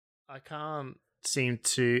I can't seem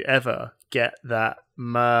to ever get that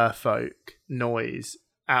merfolk noise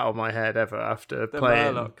out of my head ever after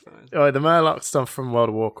playing the Murloc stuff from World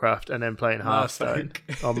of Warcraft and then playing Hearthstone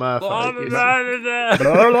or Merfolk.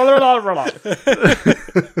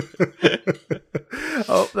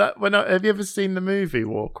 Have you ever seen the movie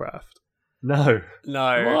Warcraft? No. What?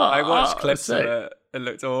 I watched clips of it. It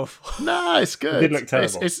looked awful. No, it's good. It did look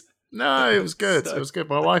terrible. No, it was good. It was good.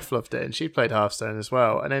 My wife loved it, and she played Hearthstone as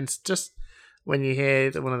well. And then it's just when you hear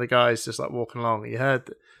that one of the guys just like walking along, you heard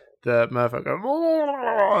the Merfolk go,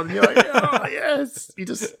 and you're like, oh yes! You're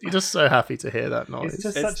just so happy to hear that noise. It's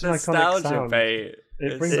just such an iconic sound. Bait.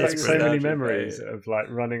 It brings back so many memories of like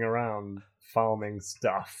running around farming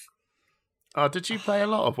stuff. Oh, did you play a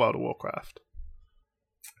lot of World of Warcraft?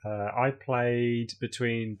 I played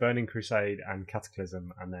between Burning Crusade and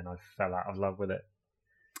Cataclysm, and then I fell out of love with it.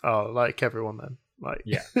 Oh, like everyone then. Like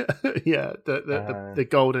yeah, yeah, the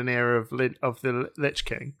golden era of the Lich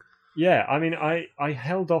King. Yeah, I mean, I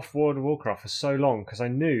held off World of Warcraft for so long because I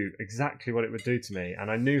knew exactly what it would do to me, and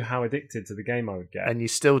I knew how addicted to the game I would get. And you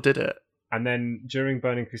still did it. And then during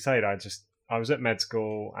Burning Crusade, I was at med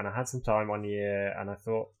school and I had some time 1 year, and I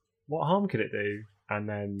thought, what harm could it do? And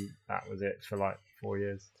then that was it for like 4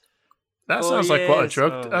 years. That sounds like what a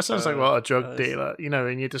drug. That sounds like what a drug dealer,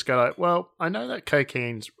 and you just go like, well, I know that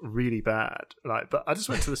cocaine's really bad, but I just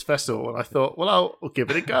went to this festival and I thought, well, I'll give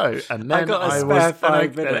it a go, and then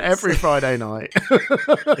every Friday night.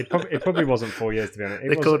 It probably wasn't 4 years, to be honest.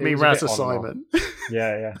 They called me Razza Simon.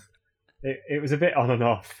 Yeah. It was a bit on and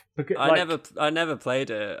off. I never played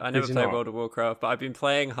it. I never played World of Warcraft, but I've been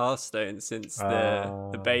playing Hearthstone since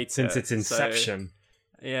the beta, since its inception.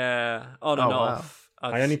 So, yeah, on and off.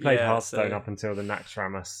 I only played Hearthstone up until the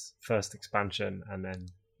Naxxramas first expansion, and then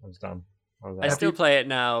I was done. I still play it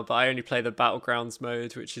now, but I only play the Battlegrounds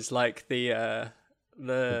mode, which is like the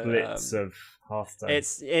Blitz of Hearthstone.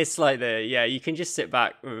 It's like you can just sit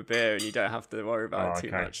back with a beer and you don't have to worry about it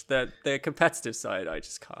too much. The competitive side, I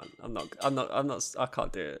just can't. I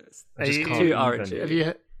can't do it. It's just too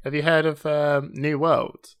RNG. Have you heard of New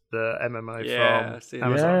World, the MMO from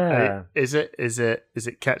Amazon? Yeah. Is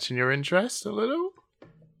it catching your interest a little?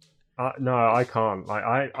 No, I can't.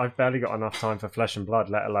 I've barely got enough time for Flesh and Blood,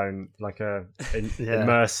 let alone like a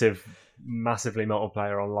immersive, massively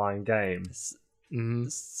multiplayer online game. Mm-hmm.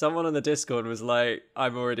 Someone on the Discord was like,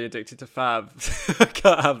 "I'm already addicted to Fab. I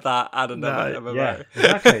can't have that and another MMO." Yeah,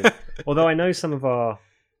 exactly. Although I know some of our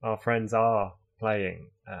friends are playing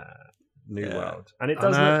New World, and it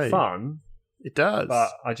does look fun. It does,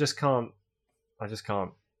 but I just can't.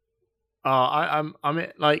 I'm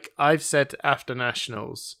like I've said after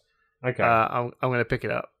Nationals. Okay. I'm going to pick it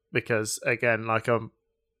up because again, I'm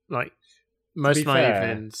like most of my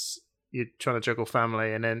evenings, you're trying to juggle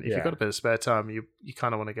family, and then if you've got a bit of spare time, you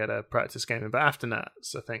kind of want to get a practice game in. But after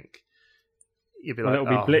Nats, I think you'd be like, it'll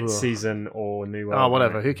be Blitz season or New World. Oh,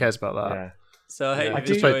 whatever. Who cares about that? Yeah. So I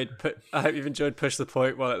hope you've enjoyed Push the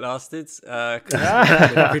Point while it lasted. We're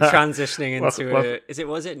transitioning into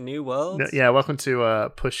was it New World? Yeah, welcome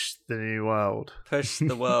to Push the New World. Push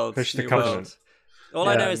the world. Push the Covenant. All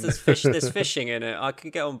I know is there's fishing in it. I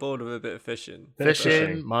could get on board with a bit of fishing.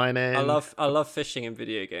 Mining. I love fishing in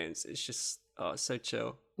video games. It's just it's so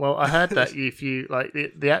chill. Well, I heard that if you like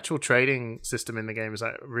the actual trading system in the game is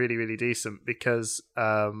like really, really decent because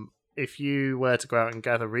if you were to go out and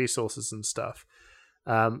gather resources and stuff,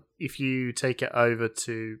 if you take it over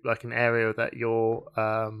to like an area that your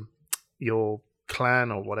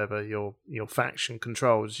clan or whatever your faction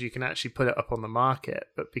controls, you can actually put it up on the market.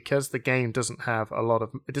 But because the game doesn't have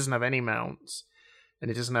any mounts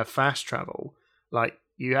and it doesn't have fast travel, like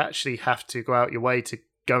you actually have to go out your way to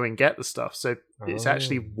go and get the stuff. So it's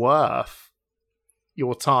actually worth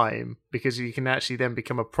your time because you can actually then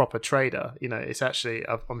become a proper trader. It's actually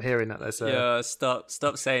I'm hearing that there's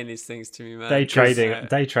stop saying these things to me, man. Day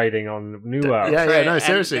trading on New World. No,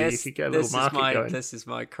 seriously, you could get a little market going. This is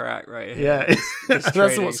my crack right here. Yeah, that's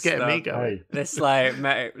what's getting me going. This like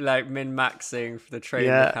min-maxing for the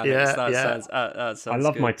trading mechanics. That sounds I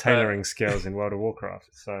love good, my tailoring skills in World of Warcraft.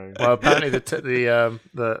 So well, apparently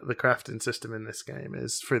the crafting system in this game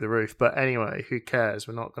is through the roof. But anyway, who cares?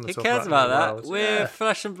 We're not going to talk about that. We're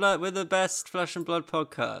Flesh and Blood. We're the best Flesh and Blood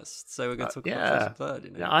podcast, so we're going to talk about Flesh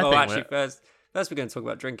and Blood. First we're going to talk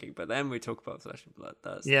about drinking, but then we talk about Flesh and Blood.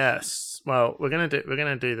 Yes. Well, we're going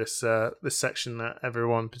to do this this section that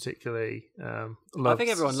everyone particularly loves. I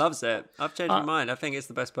think everyone loves it. I've changed my mind. I think it's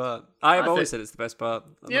the best part. I've always said it's the best part.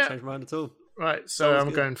 I've not changed my mind at all. Right, so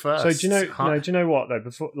I'm going first. So do you know what though?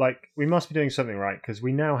 Before, we must be doing something right because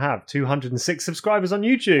we now have 206 subscribers on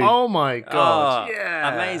YouTube. Oh my god!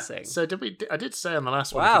 Yeah, amazing. So I did say on the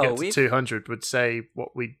last one, if we get to 200, would say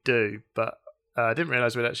what we do, but I didn't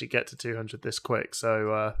realize we'd actually get to 200 this quick.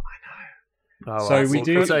 So I know. So we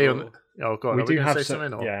do. Oh god, we do have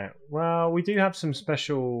some. Yeah. Well, we do have some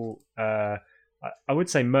special. I would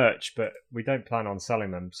say merch, but we don't plan on selling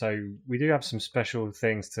them. So we do have some special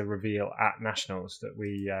things to reveal at Nationals that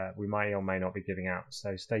we may or may not be giving out.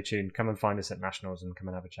 So stay tuned. Come and find us at Nationals and come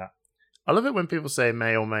and have a chat. I love it when people say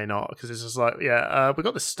may or may not because it's just like, we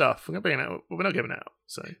got this stuff. We're not giving it out.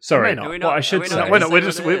 So sorry, what I should say, we're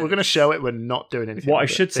going to show it. We're not doing anything. What I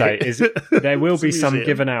should say is there will be some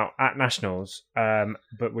given out at Nationals,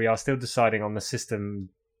 but we are still deciding on the system.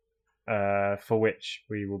 For which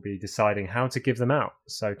we will be deciding how to give them out.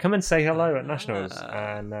 So come and say hello at Nationals,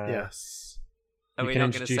 and yes. Are we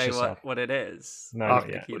not going to say what it is? No, not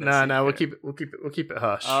yet. No. We'll keep it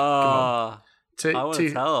hush. I want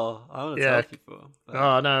to tell people.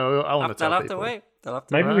 Oh no, I want to tell people. They'll have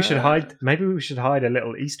to wait. Maybe we should hide. Maybe we should hide a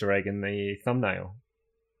little Easter egg in the thumbnail.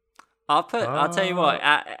 I'll tell you what.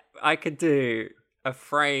 I could do a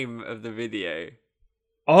frame of the video.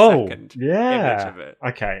 Image of it.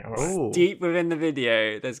 Okay. Deep within the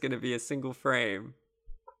video, there's going to be a single frame.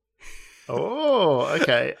 Oh,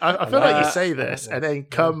 okay. I feel like you say this, and then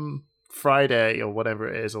come Friday or whatever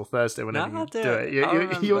it is, or Thursday, whenever you do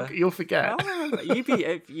it, you'll forget.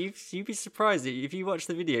 You'd be surprised if you watch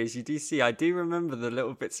the videos. You do see. I do remember the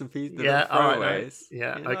little bits and pieces. Yeah, throwaways.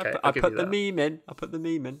 Yeah, you know, okay. I put the meme in. You put the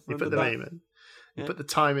meme in. You put the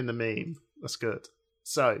time in the meme. That's good.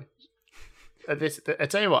 So. I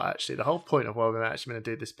tell you what, actually, the whole point of why we're actually going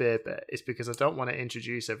to do this beer bit is because I don't want to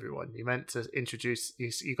introduce everyone. You meant to introduce,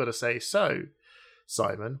 you got to say, so,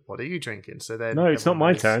 Simon, what are you drinking? So then, no, it's not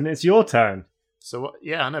my turn, it's your turn. So what?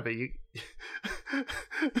 Yeah, I know, but you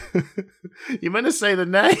you meant to say the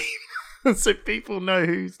name so people know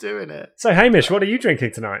who's doing it. So, Hamish, what are you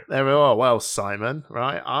drinking tonight? There we are. Well, Simon,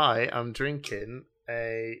 right, I am drinking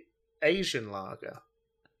a Asian lager.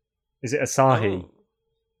 Is it Asahi? Oh.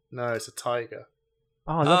 No, it's a tiger.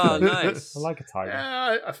 Oh, lovely. Nice. I like a tiger.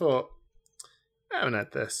 Yeah, I thought, I haven't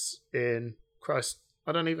had this in,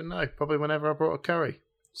 I don't even know. Probably whenever I brought a curry.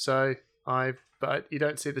 But you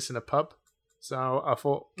don't see this in a pub. So I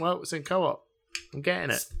thought, well, it's in Co-op. I'm getting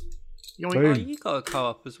it. You got a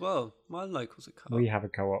Co-op as well. My local's a Co-op. We have a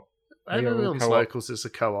Co-op. Everyone's locals is a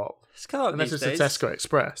Co-op. It's Co-op unless it's a Tesco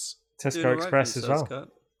Express. Tesco Express as well.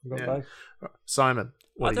 Yeah. Simon,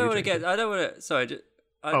 I don't want to. Sorry.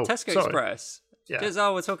 Tesco Express. Yeah. Just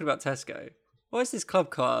we're talking about Tesco. What is this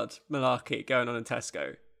club card malarkey going on in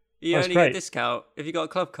Tesco? You only get a discount if you got a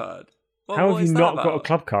club card. How have you not got a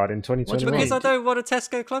club card in 2021? Because I don't want a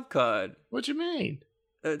Tesco club card. What do you mean?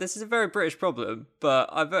 This is a very British problem, but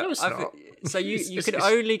so you can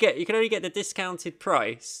only get the discounted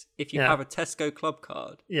price if you have a Tesco club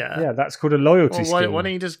card. Yeah, that's called a loyalty scheme. Why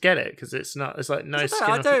don't you just get it? Because it's not. It's like no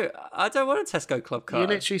skin. I don't want a Tesco club card. You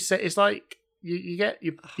literally say it's like you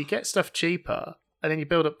get stuff cheaper, and then you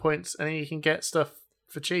build up points, and then you can get stuff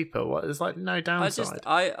for cheaper. There's like no downside.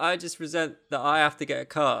 I just resent that I have to get a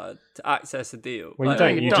card to access a deal. Well, you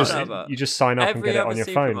don't. You just sign up and get it on your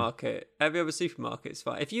phone. Every other supermarket is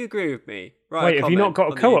fine. If you agree with me, wait. Have you not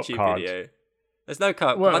got a Co-op card? Video. There's no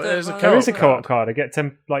Co-op. Well, there is a Co-op card. I get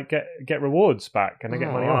get rewards back, and I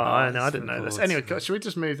get money off. I didn't know this. Anyway, should we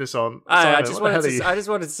just move this on? I just wanted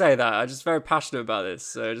to say that. I'm just very passionate about this,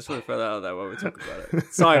 so I just want to throw that out there while we talk about it.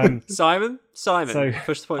 Simon, so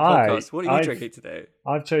Push the Point Podcast. What are you drinking today?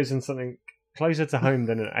 I've chosen something closer to home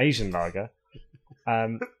than an Asian lager.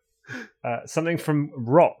 Something from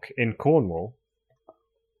Rock in Cornwall.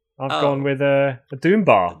 I've gone with a Doom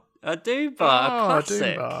Bar. A Doom Bar, a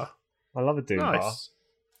classic. Doom Bar. I love a Doom Bar.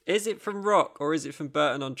 Is it from Rock or is it from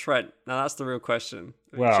Burton-on-Trent? Now that's the real question.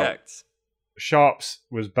 Have you checked? Sharps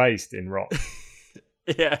was based in Rock.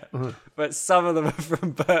 Yeah, but some of them are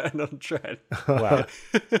from Burton-on-Trent. Well,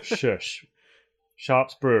 shush.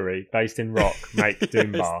 Sharps Brewery, based in Rock, make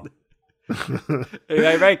Doom Bar.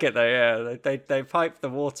 They make it though, yeah. They pipe the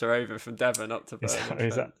water over from Devon up to Burton.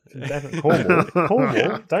 Is that Devon?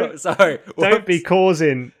 Cornwall? Don't be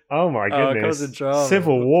causing. Oh my goodness! Causing drama.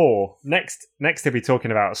 Civil war. Next, they'll be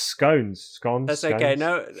talking about scones. That's okay.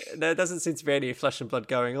 No, there doesn't seem to be any flesh and blood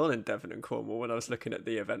going on in Devon and Cornwall when I was looking at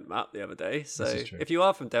the event map the other day. So if you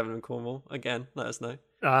are from Devon and Cornwall, again, let us know.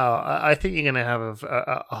 I think you're going to have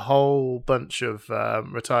a whole bunch of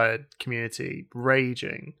retired community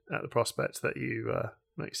raging at the prospect that you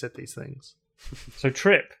said these things. So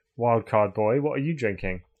Trip, Wildcard Boy, what are you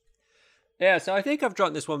drinking? Yeah, so I think I've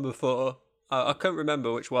drunk this one before. I can't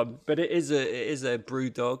remember which one, but it is a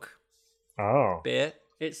BrewDog beer.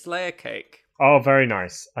 It's layer cake. Oh, very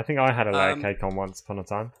nice. I think I had a layer cake on once upon a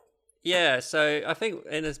time. Yeah, so I think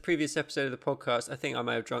in a previous episode of the podcast, I think I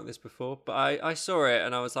may have drunk this before, but I saw it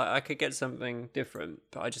and I was like, I could get something different,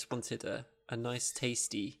 but I just wanted a nice,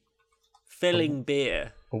 tasty, filling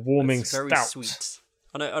beer. A warming that's very stout. Sweet.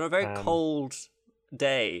 On a very cold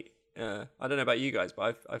day. I don't know about you guys,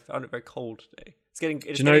 but I found it very cold today. It's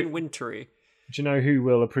getting wintry. Do you know who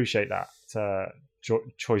will appreciate that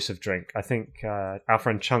choice of drink? I think our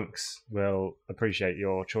friend Chunks will appreciate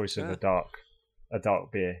your choice of a dark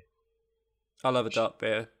beer. I love a dark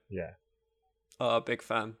beer. Yeah. Oh, big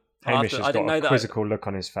fan. Hamish has got a quizzical look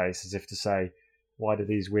on his face as if to say, why do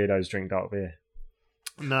these weirdos drink dark beer?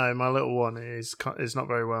 No, my little one is not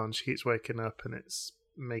very well and she keeps waking up and it's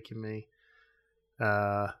making me...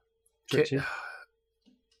 Yeah,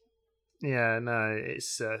 no,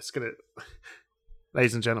 it's going to...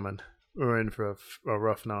 Ladies and gentlemen, we're in for a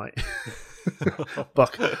rough night.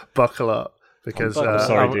 Buckle up. Because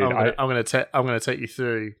I'm going to take you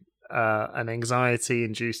through an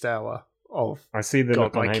anxiety-induced hour of. I see the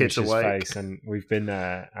look on Hamish's face, and we've been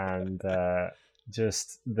there, and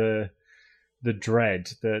just the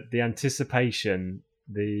dread, the anticipation,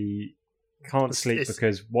 the can't sleep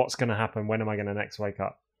because what's going to happen? When am I going to next wake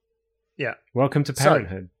up? Yeah. Welcome to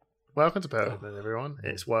parenthood. Welcome to parenthood, everyone.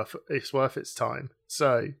 It's worth its time.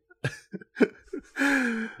 So,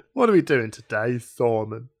 what are we doing today,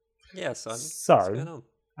 Thorman? Yeah, son. So, what's going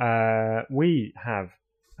on? We have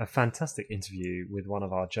a fantastic interview with one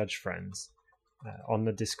of our judge friends on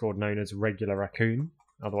the Discord known as Regular Raccoon,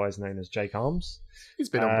 otherwise known as Jake Arms. He's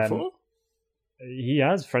been on before. He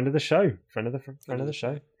has, friend of the show. Friend of the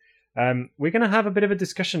show. We're going to have a bit of a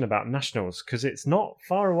discussion about nationals because it's not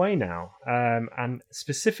far away now, and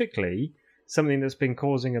specifically something that's been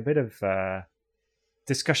causing a bit of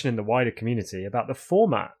discussion in the wider community about the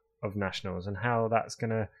format of nationals and how that's going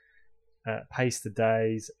to pace the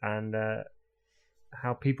days and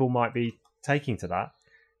how people might be taking to that.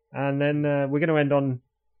 And then we're going to end on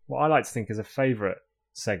what I like to think is a favourite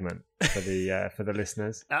segment for the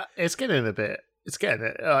listeners. It's getting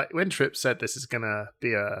it. When Tripp said this is going to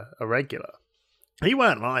be a regular, he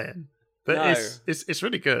weren't lying. But no. It's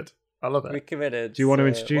really good. I love it. We committed. Do you want to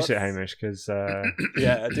introduce it, Hamish? Because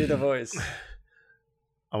yeah, do the voice.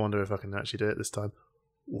 I wonder if I can actually do it this time.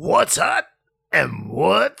 What's hot and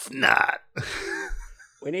what's not?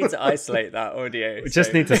 We need to isolate that audio. We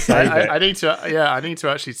just need to save it. I need to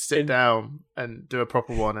actually sit down and do a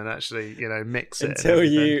proper one and actually, mix it.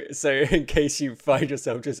 In case you find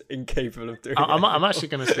yourself just incapable of doing it. I'm actually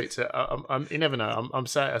going to speak to. You never know.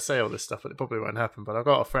 I say all this stuff, but it probably won't happen. But I've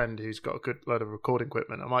got a friend who's got a good load of recording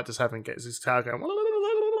equipment. I might just have him get his guitar going.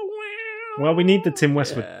 Well, we need the Tim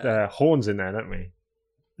Westwood horns in there, don't we?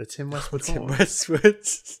 The Tim Westwood Tim Westwood.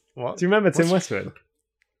 What? Do you remember Tim Westwood?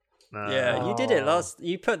 Yeah, you did it last.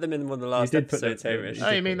 You put them in one of the last episodes, Hamish. Oh,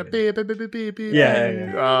 you mean the beer?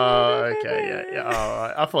 Yeah. Oh, okay, yeah. All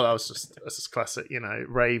right. I thought that was just classic,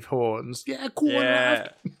 rave horns. Yeah, cool. Yeah.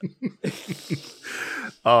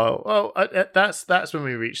 Oh, well, that's when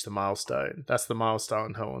we reach the milestone. That's the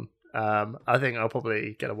milestone horn. I think I'll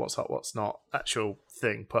probably get a what's hot, what's not actual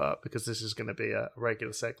thing put up because this is going to be a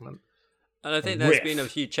regular segment. And I think there's been a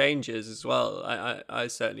few changes as well. I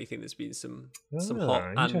certainly think there's been some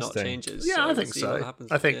hot and not changes. Yeah, I think so.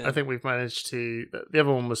 I think we've managed to. The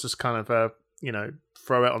other one was just kind of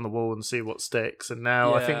throw it on the wall and see what sticks. And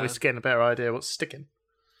now I think we're getting a better idea what's sticking.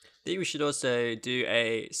 I think we should also do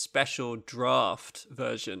a special draft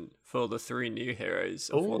version for the 3 new heroes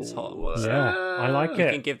of what's hot and what's not. I like it.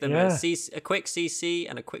 We can give them a quick CC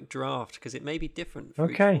and a quick draft because it may be different for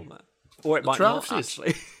each format. Or it might not,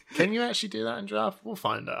 actually. Can you actually do that in draft? We'll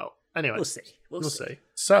find out. Anyway, we'll see. We'll see.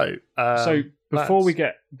 So before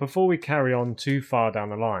we carry on too far down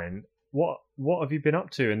the line, what have you been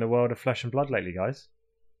up to in the world of Flesh and Blood lately, guys?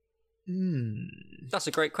 That's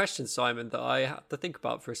a great question, Simon, that I have to think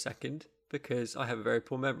about for a second because I have a very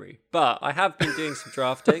poor memory. But I have been doing some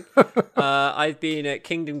drafting. I've been at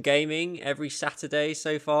Kingdom Gaming every Saturday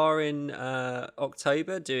so far in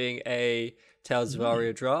October doing a Tales of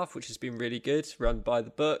Aria draft, which has been really good, run by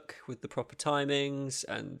the book with the proper timings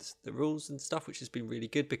and the rules and stuff, which has been really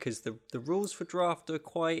good because the rules for draft are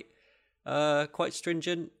quite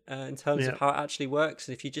stringent in terms of how it actually works.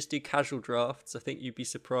 And if you just do casual drafts, I think you'd be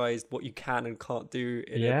surprised what you can and can't do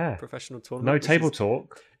in a professional tournament. No table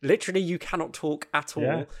talk. Literally, you cannot talk at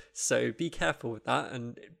all. So be careful with that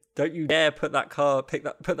and don't you dare put that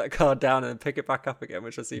card down and pick it back up again,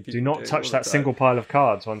 which I see people do not touch that single pile of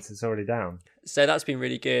cards once it's already down. So that's been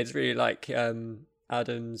really good. It's really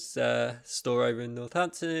Adam's store over in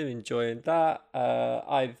Northampton, enjoying that.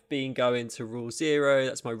 I've been going to Rule Zero.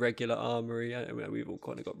 That's my regular armory. I mean, we've all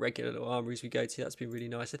kind of got regular little armories we go to. That's been really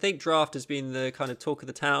nice. I think draft has been the kind of talk of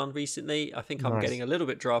the town recently. I think I'm Nice. getting a little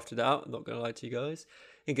bit drafted out. I'm not going to lie to you guys.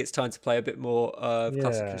 I think it's time to play a bit more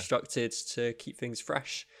Classic Yeah. Constructed to keep things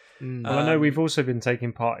fresh. Well, I know we've also been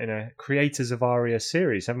taking part in a Creators of Aria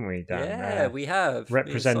series, haven't we, Dan? Yeah, we have. Me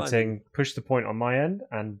and Simon. Representing Push the Point on my end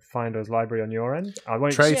and Finder's Library on your end. I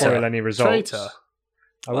won't Traitor. spoil any results. Traitor.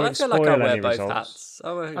 I Well, I won't feel like I spoil wear any both results. hats. I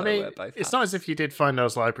I mean, wear both it's hats. not as if you did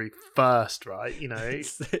Findel's Library first, right? You know,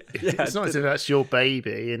 it's not as if that's your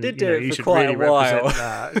baby, and Did you know, do it you for should quite really a while. represent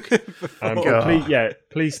that. Before.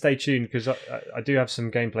 Please stay tuned because I do have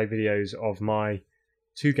some gameplay videos of my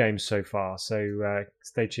 2 games so far. So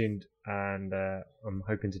stay tuned, and I'm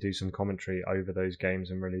hoping to do some commentary over those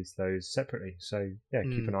games and release those separately. So yeah,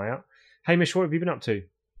 keep an eye out. Hamish, what have you been up to?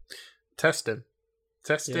 Testing.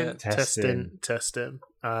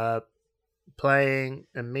 Yeah. Playing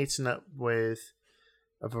and meeting up with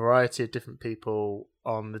a variety of different people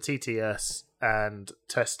on the TTS and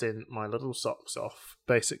testing my little socks off,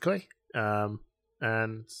 basically.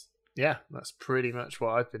 And yeah, that's pretty much what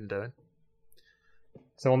I've been doing.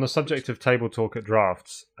 So on the subject of table talk at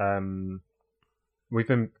drafts, we've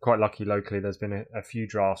been quite lucky locally. There's been a few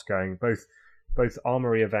drafts going, both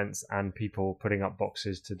armory events and people putting up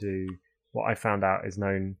boxes to do what I found out is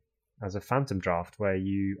known as a phantom draft, where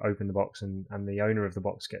you open the box and the owner of the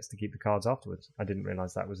box gets to keep the cards afterwards. I didn't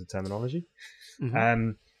realise that was a terminology.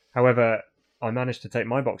 Mm-hmm. However, I managed to take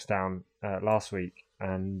my box down last week,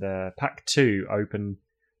 and pack 2 open,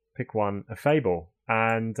 pick 1, a Fable.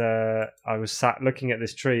 And I was sat looking at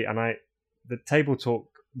this tree, and the table talk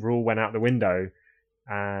rule went out the window,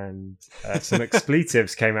 and some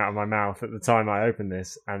expletives came out of my mouth at the time I opened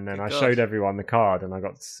this, and then I showed everyone the card, and I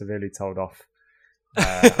got severely told off.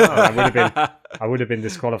 I would have been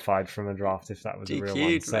disqualified from a draft if that was a real one.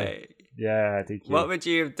 DQ'd, So, mate. yeah, DQ. What would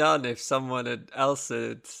you have done if someone else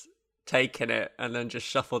had taken it and then just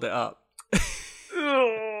shuffled it up?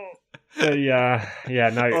 Yeah,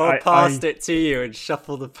 no. Or I passed it to you and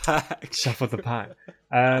shuffled the pack. shuffled the pack.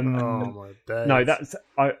 Oh my days.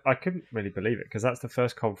 No, I couldn't really believe it because that's the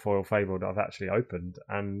first cold foil Fable that I've actually opened,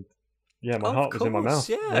 and yeah, my heart was in my mouth.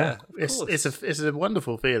 Yeah, of it's course. it's a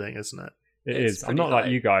wonderful feeling, isn't it? It It's is. I'm pretty not like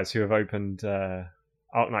light. you guys who have opened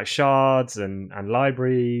Arknight shards and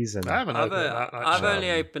libraries, and I haven't I've, opened that. I've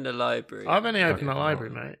only opened a library. I've only opened Okay. a library,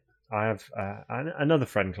 mate. I have another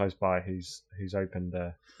friend close by who's opened.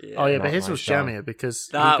 Oh yeah, Not but his my was style. jammier because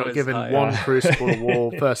he That got was given hype. one Crucible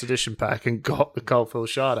War first edition pack and got the Coldfield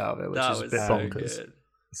Shard out of it, which that is a was bit so bonkers. good.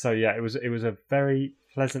 So yeah, it was a very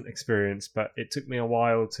pleasant experience, but it took me a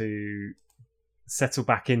while to settle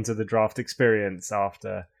back into the draft experience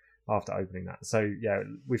after opening that. So yeah,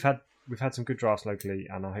 we've had some good drafts locally,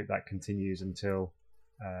 and I hope that continues until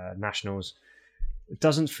nationals. It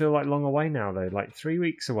doesn't feel like long away now though, like 3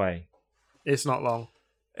 weeks away. It's not long.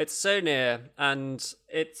 It's so near, and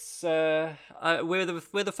it's we're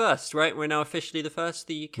the first, right? We're now officially the first.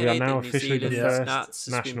 The UK, We are now the New officially the Zealand first Nats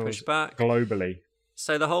has been nationals pushed back. globally.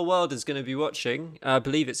 So the whole world is going to be watching. I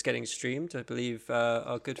believe it's getting streamed. I believe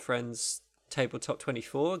our good friends Tabletop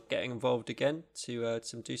 24 getting involved again to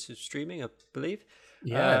do some streaming, I believe.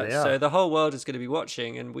 Yeah, they are. So the whole world is going to be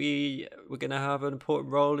watching, and we're going to have an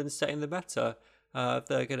important role in setting the meta.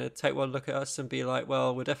 They're going to take one look at us and be like,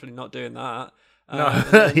 well, we're definitely not doing that. No, and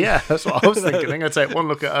then- yeah, that's what I was thinking. They're going to take one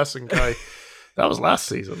look at us and go, that was last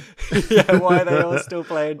season. yeah, why are they all still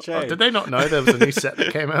playing Oh, Chain? did they not know there was a new set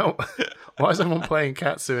that came out? Why is everyone playing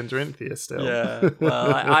Katsu and Dorinthia still? Yeah,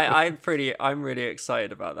 well, I'm really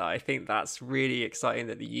excited about that. I think that's really exciting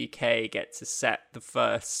that the UK get to set the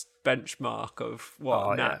first benchmark of what Oh,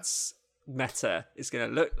 yeah. Nats meta is going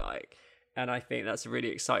to look like. And I think that's a really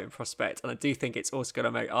exciting prospect. And I do think it's also going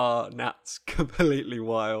to make our Nats completely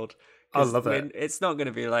wild. I 'Cause, love it. mean, it's not going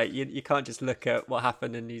to be like, you can't just look at what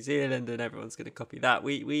happened in New Zealand and everyone's going to copy that.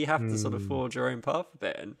 We have to sort of forge our own path a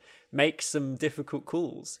bit and make some difficult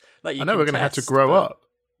calls. Like I know we're going to have to grow up.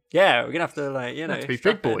 Yeah, we're going to have to, like, you know, To be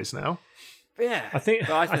strap big in. boys now. Yeah. I think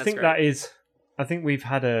But I think that is. I think we've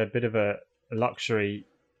had a bit of a luxury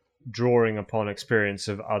drawing upon experience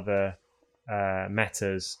of other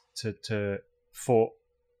metas to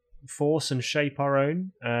force and shape our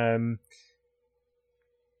own.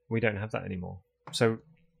 We don't have that anymore. So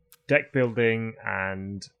deck building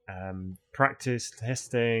and practice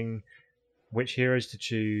testing, which heroes to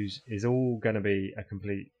choose, is all going to be a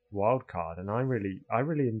complete wild card, and I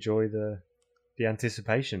really enjoy the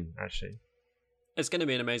anticipation actually. It's going to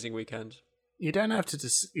be an amazing weekend. you don't have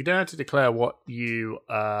to you don't have to declare what you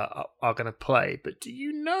are going to play, but do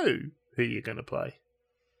you know who you're going to play?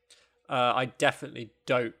 I definitely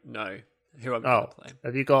don't know who I'm going to play.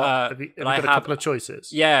 Have you got a couple of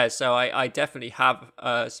choices? Yeah, so I definitely have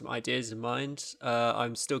some ideas in mind.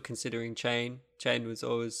 I'm still considering Chain. Chain was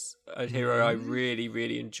always a hero I really,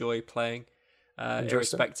 really enjoy playing,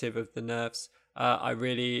 irrespective of the nerfs. I'm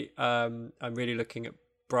really looking at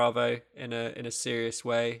Bravo in a serious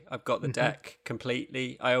way. I've got the deck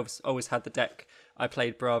completely. I always had the deck. I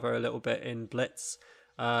played Bravo a little bit in Blitz,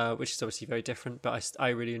 which is obviously very different, but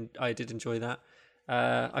I did enjoy that.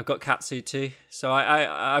 I've got Katsu too, so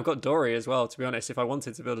I've got Dory as well. To be honest, if I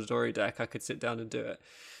wanted to build a Dory deck, I could sit down and do it.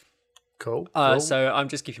 Cool. So I'm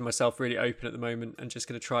just keeping myself really open at the moment and just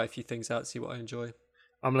going to try a few things out, see what I enjoy.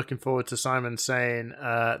 I'm looking forward to Simon saying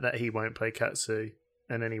that he won't play Katsu,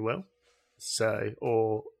 and then he will. So,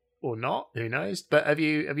 or not, who knows? But have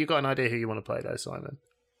you got an idea who you want to play though, Simon?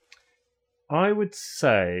 I would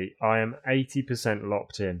say I am 80%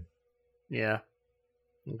 locked in. Yeah.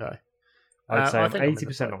 Okay. I'd say I'm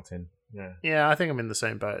 80% locked in. Yeah. Yeah, I think I'm in the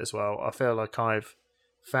same boat as well. I feel like I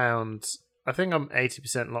think I'm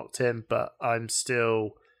 80% locked in, but I'm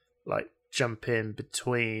still like jumping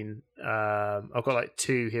between. I've got like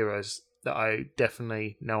two heroes that I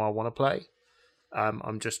definitely know I want to play.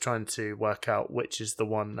 I'm just trying to work out which is the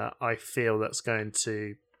one that I feel that's going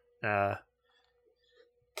to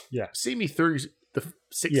see me through the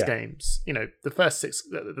 6 games. The first 6,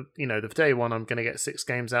 the day one, I'm going to get 6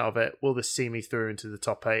 games out of it. Will this see me through into the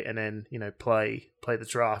top 8 and then, play the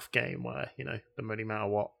draft game where, doesn't really matter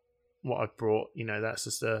what I've brought, that's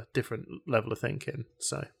just a different level of thinking.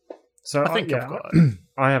 So I think I've got it.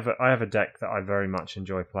 I have a deck that I very much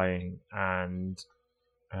enjoy playing, and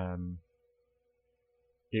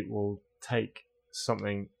it will take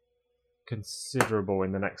something considerable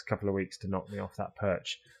in the next couple of weeks to knock me off that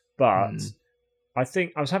perch. But I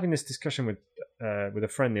think I was having this discussion with a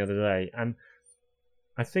friend the other day, and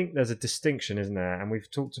I think there's a distinction, isn't there? And we've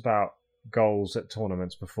talked about goals at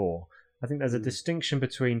tournaments before. I think there's a distinction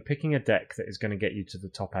between picking a deck that is going to get you to the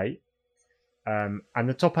top 8. And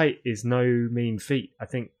the top 8 is no mean feat. I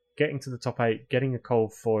think getting to the top 8, getting a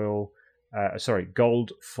gold foil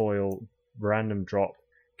random drop,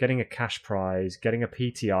 getting a cash prize, getting a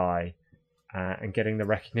PTI, and getting the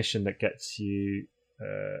recognition that gets you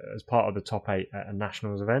as part of the top 8 at a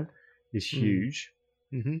nationals event is huge.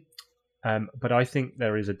 But I think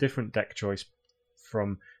there is a different deck choice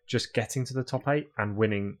from just getting to the top 8 and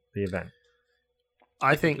winning the event.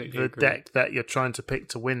 I think the deck that you're trying to pick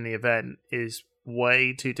to win the event is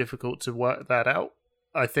way too difficult to work that out.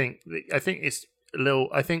 I think it's a little.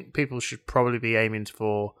 I think people should probably be aiming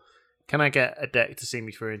for, can I get a deck to see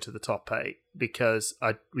me through into the top 8? Because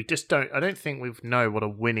I don't think we know what a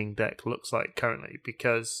winning deck looks like currently,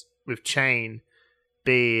 because with Chain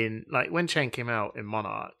being, like, when Chain came out in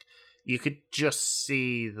Monarch, you could just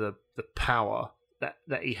see the power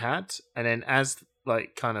that he had, and then as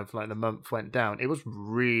the month went down, it was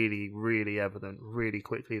really, really evident really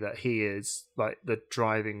quickly that he is like the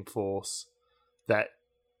driving force that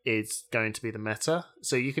is going to be the meta.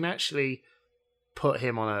 So you can actually put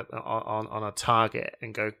him on a target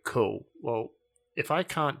and go, cool, well, if I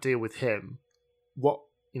can't deal with him,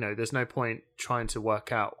 there's no point trying to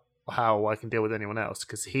work out how I can deal with anyone else,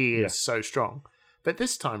 because he is so strong. But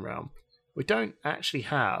this time round, we don't actually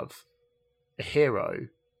have a hero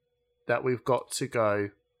that we've got to go,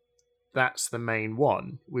 that's the main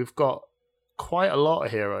one. We've got quite a lot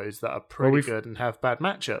of heroes that are pretty good and have bad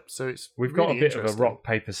matchups. So we've got a bit of a rock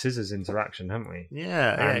paper scissors interaction, haven't we?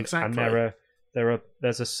 Yeah, exactly. And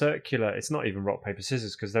there's a circular. It's not even rock paper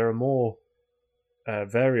scissors, because there are more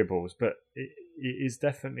variables, but it is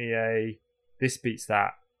definitely a this beats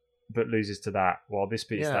that but loses to that, while this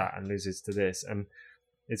beats that and loses to this, and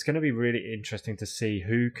it's going to be really interesting to see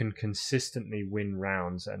who can consistently win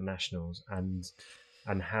rounds at nationals and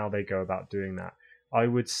how they go about doing that. I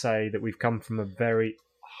would say that we've come from a very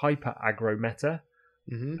hyper aggro meta,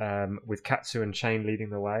 with Katsu and Chain leading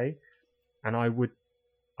the way, and I would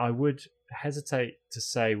hesitate to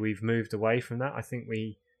say we've moved away from that. I think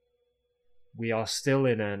we are still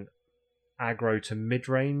in an aggro to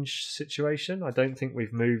mid-range situation. I don't think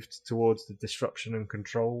we've moved towards the disruption and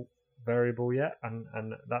control variable yet, and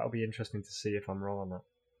that'll be interesting to see if I'm wrong on that.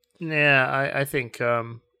 Yeah, I think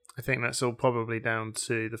that's all probably down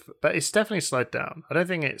to but it's definitely slowed down. I don't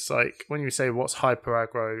think it's like when you say what's hyper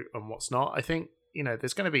aggro and what's not. I think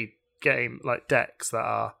there's going to be decks that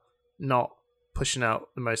are not pushing out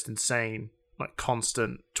the most insane, like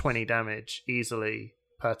constant 20 damage easily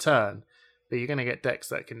per turn, but you're going to get decks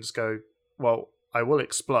that can just go, well, I will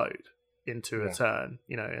explode, into a turn,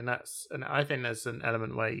 and I think there's an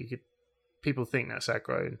element where people think that's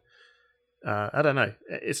aggro. I don't know.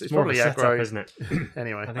 It's probably more of a aggro, setup, isn't it?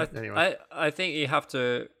 anyway. I think you have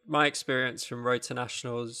to. My experience from Road to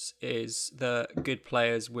Nationals is that good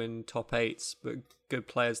players win top 8s, but good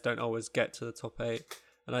players don't always get to the top 8,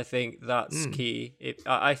 and I think that's key.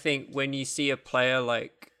 I think when you see a player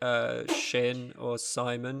like Shin or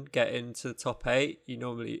Simon get into the top 8,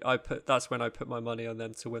 that's when I put my money on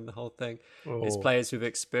them to win the whole thing. It's players with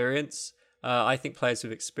experience. I think players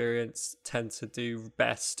with experience tend to do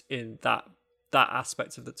best in that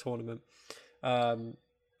aspect of the tournament.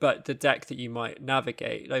 But the deck that you might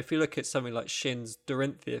navigate, if you look at something like Shin's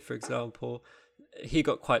Dorinthia, for example, he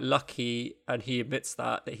got quite lucky, and he admits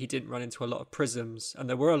that he didn't run into a lot of prisms, and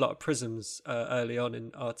there were a lot of prisms early on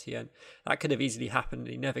in RTN. That could have easily happened,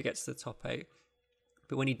 and he never gets to the top 8.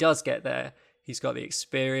 But when he does get there, he's got the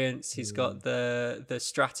experience, he's got the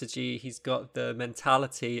strategy, he's got the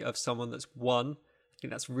mentality of someone that's won. I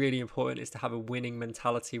think that's really important, is to have a winning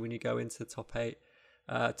mentality when you go into the top 8,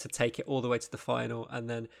 to take it all the way to the final, and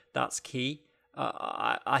then that's key.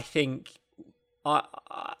 I think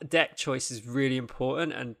deck choice is really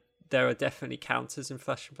important, and there are definitely counters in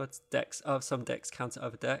Flesh and Blood decks. Some decks counter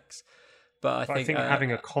other decks, but I think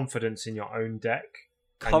having a confidence in your own deck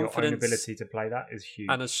and your own ability to play that is huge,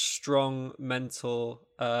 and a strong mental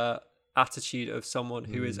attitude of someone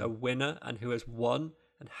who is a winner and who has won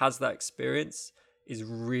and has that experience is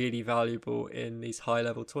really valuable in these high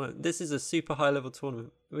level tournaments. This is a super high level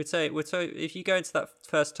tournament. We'd say if you go into that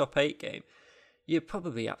first top 8 game, you're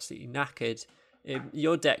probably absolutely knackered.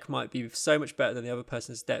 Your deck might be so much better than the other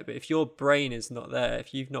person's deck, but if your brain is not there,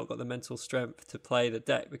 if you've not got the mental strength to play the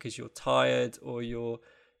deck because you're tired or you're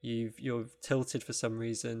tilted for some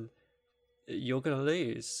reason, you're going to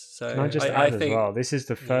lose. So can I just add as well, this is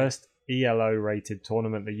the first ELO rated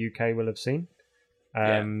tournament the UK will have seen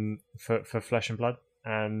for Flesh and Blood,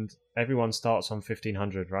 and everyone starts on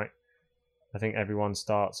 1500, right? I think everyone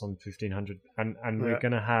starts on 1500, and we're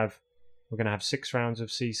going to have 6 rounds of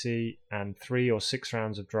CC and 3 or 6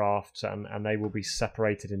 rounds of drafts, and they will be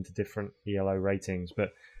separated into different ELO ratings.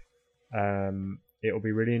 But it will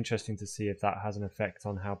be really interesting to see if that has an effect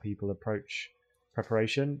on how people approach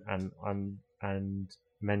preparation and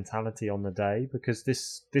mentality on the day, because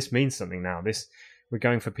this means something now. We're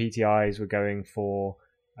going for PTIs, we're going for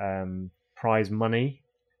prize money,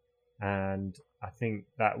 and I think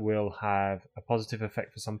that will have a positive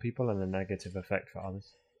effect for some people and a negative effect for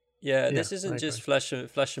others. Yeah, this isn't just flesh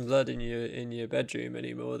and blood in your bedroom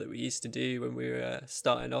anymore that we used to do when we were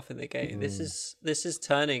starting off in the game. This is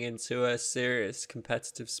turning into a serious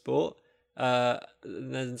competitive sport.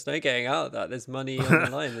 There's no getting out of that. There's money on the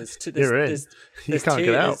line. You can't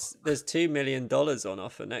get out. There's $2 million on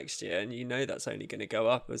offer next year, and that's only going to go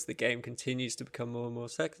up as the game continues to become more and more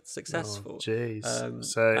successful. Jeez.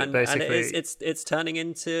 And it's turning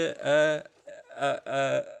into a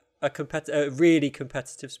really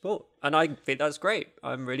competitive sport, and I think that's great.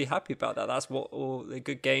 I'm really happy about that. That's what all the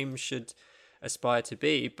good games should aspire to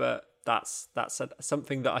be. But that's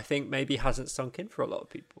something that I think maybe hasn't sunk in for a lot of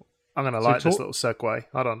people. I'm going to like this little segue.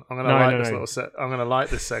 Hold on. I'm going to like this little I'm going to like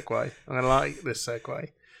this segue. I'm going to like this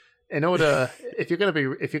segue. In order, if you're going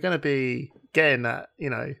to be getting that,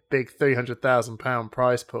 big £300,000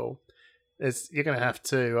 prize pool, you're going to have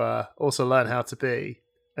to also learn how to be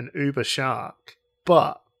an uber shark.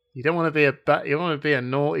 But you don't want to be a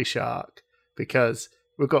naughty shark, because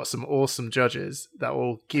we've got some awesome judges that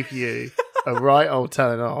will give you a right old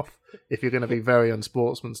telling off if you're going to be very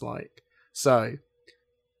unsportsmanlike. So,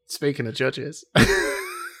 speaking of judges,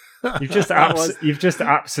 you've just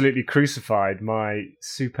absolutely crucified my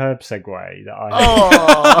superb segue that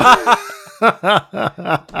I.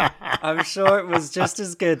 I'm sure it was just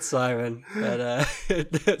as good, Simon.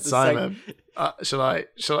 But, Simon, shall I?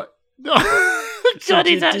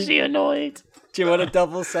 Johnny's actually annoyed. Do you want a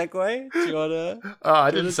double segue? Do you want to? Oh,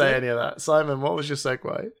 I didn't say any of that. Simon, what was your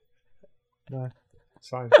segue? No, it's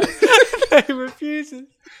fine. He refuses.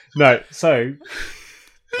 No, so.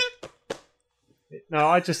 No,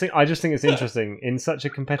 I just think it's interesting in such a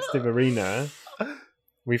competitive arena.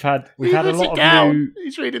 We've had a lot of new.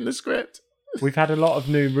 He's reading the script. We've had a lot of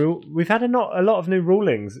new We've had a lot of new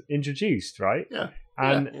rulings introduced, right? Yeah.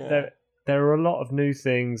 And there are a lot of new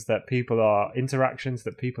things interactions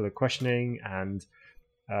that people are questioning, and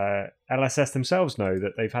LSS themselves know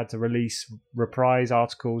that they've had to release reprise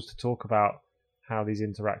articles to talk about how these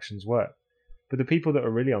interactions work. But the people that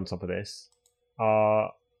are really on top of this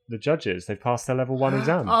are the judges. They've passed their level 1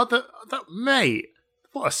 exam. Mate,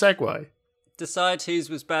 what a segue. Decide whose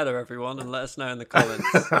was better, everyone, and let us know in the comments.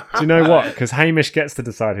 Do you know what? Because Hamish gets to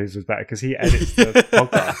decide whose was better because he edits the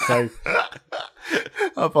podcast. So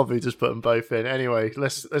I'll probably just put them both in. Anyway,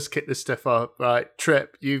 let's kick this stuff up. Right,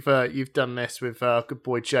 Trip, you've done this with good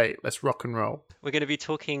boy Jake. Let's rock and roll. We're going to be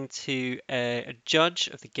talking to a judge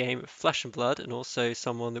of the game Flesh and Blood, and also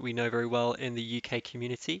someone that we know very well in the UK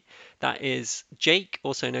community. That is Jake,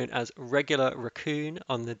 also known as Regular Raccoon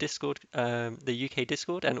on the Discord, the UK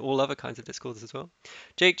Discord, and all other kinds of Discords as well.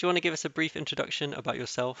 Jake, do you want to give us a brief introduction about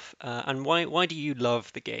yourself, and why do you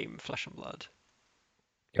love the game Flesh and Blood?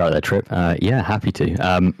 Right there, Trip. Yeah, happy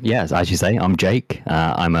to. Yes, as you say, I'm Jake.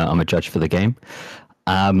 I'm a judge for the game,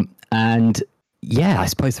 and yeah, I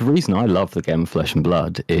suppose the reason I love the game Flesh and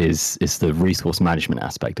Blood is the resource management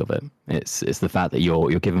aspect of it. It's the fact that you're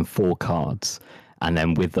given 4 cards, and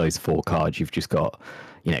then with those 4 cards, you've just got,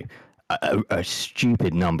 you know, a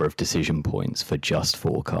stupid number of decision points for just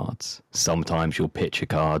 4 cards. Sometimes you'll pitch a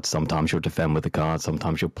card, sometimes you'll defend with a card,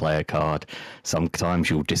 sometimes you'll play a card, sometimes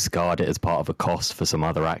you'll discard it as part of a cost for some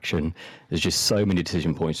other action. There's just so many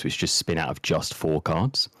decision points which just spin out of just 4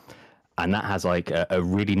 cards. And that has like a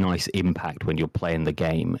really nice impact when you're playing the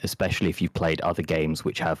game, especially if you've played other games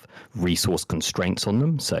which have resource constraints on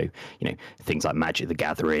them. So, you know, things like Magic the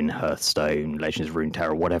Gathering, Hearthstone, Legends of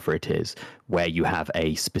Runeterra, whatever it is, where you have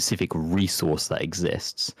a specific resource that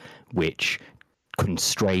exists which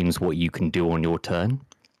constrains what you can do on your turn.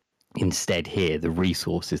 Instead here, the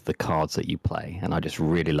resource is the cards that you play, and I just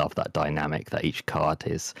really love that dynamic that each card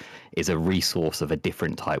is a resource of a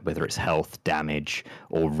different type, whether it's health, damage,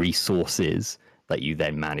 or resources that you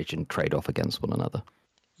then manage and trade off against one another.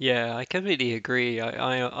 Yeah, I completely agree.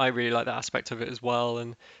 I really like that aspect of it as well,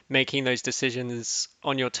 and making those decisions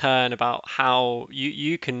on your turn about how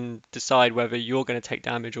you can decide whether you're going to take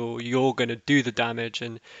damage or you're going to do the damage,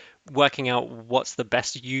 and working out what's the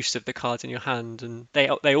best use of the cards in your hand. And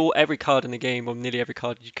every card in the game, or nearly every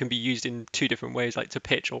card, can be used in 2 different ways, like to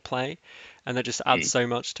pitch or play, and that just adds so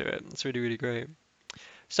much to it. It's really, really great.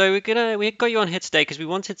 So we got you on here today because we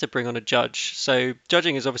wanted to bring on a judge. So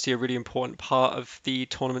judging is obviously a really important part of the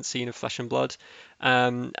tournament scene of Flesh and Blood.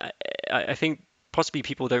 I think possibly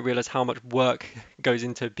people don't realize how much work goes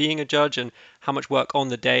into being a judge and how much work on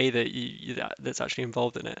the day that's actually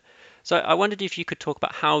involved in it. So I wondered if you could talk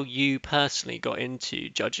about how you personally got into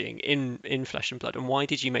judging in Flesh and Blood, and why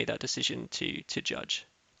did you make that decision to judge?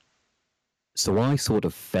 So I sort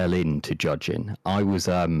of fell into judging. I was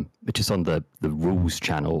just on the rules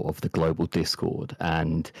channel of the global Discord,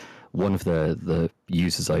 and one of the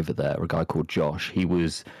users over there, a guy called Josh, he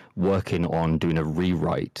was working on doing a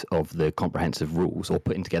rewrite of the comprehensive rules, or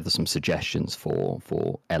putting together some suggestions for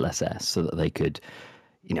LSS so that they could,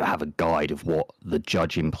 you know, have a guide of what the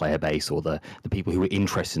judging player base or the people who were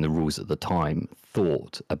interested in the rules at the time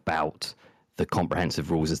thought about the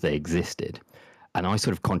comprehensive rules as they existed. And I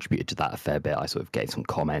sort of contributed to that a fair bit. I sort of gave some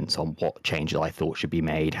comments on what changes I thought should be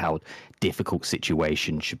made, how difficult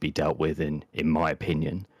situations should be dealt with, in my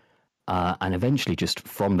opinion. And eventually, just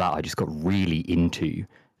from that, I just got really into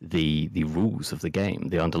the rules of the game,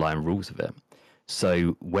 the underlying rules of it.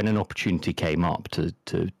 So when an opportunity came up to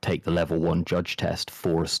take the level 1 judge test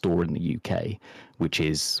for a store in the UK, which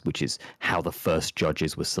is how the first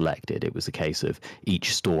judges were selected, it was a case of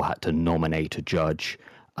each store had to nominate a judge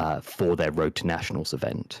for their Road to Nationals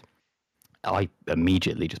event. I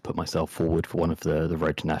immediately just put myself forward for one of the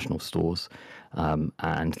Road to National stores,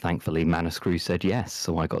 and thankfully Manus Crew said yes,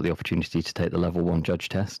 so I got the opportunity to take the level 1 judge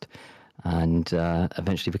test, and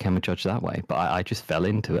eventually became a judge that way. But I just fell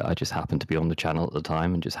into it. I just happened to be on the channel at the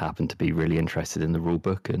time and just happened to be really interested in the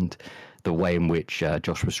rulebook and the way in which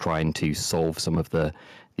Josh was trying to solve some of the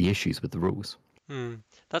issues with the rules.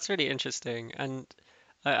 That's really interesting. And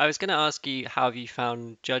I was going to ask you how have you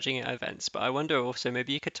found judging at events, but I wonder also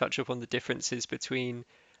maybe you could touch upon the differences between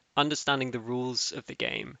understanding the rules of the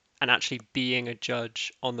game and actually being a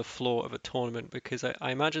judge on the floor of a tournament, because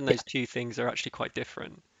I imagine those two things are actually quite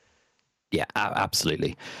different. Yeah,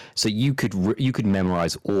 absolutely. So you could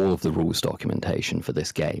memorize all of the rules documentation for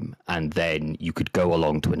this game, and then you could go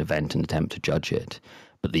along to an event and attempt to judge it.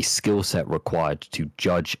 But the skill set required to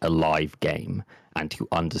judge a live game and to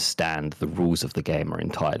understand the rules of the game are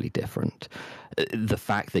entirely different. The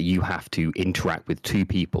fact that you have to interact with 2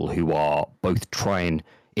 people who are both trying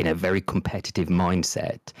in a very competitive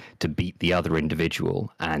mindset to beat the other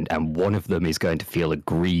individual, and one of them is going to feel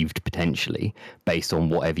aggrieved potentially based on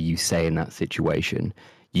whatever you say in that situation.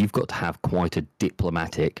 You've got to have quite a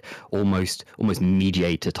diplomatic, almost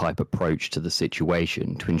mediator type approach to the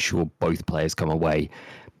situation to ensure both players come away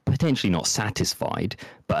potentially not satisfied,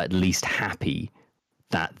 but at least happy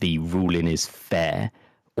that the ruling is fair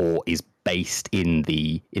or is based in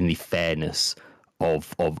the fairness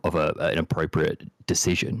of an appropriate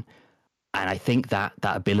decision. And I think that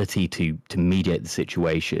ability to mediate the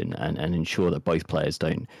situation and ensure that both players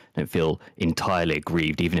don't feel entirely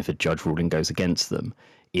aggrieved, even if a judge ruling goes against them,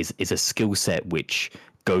 is a skill set which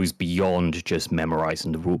goes beyond just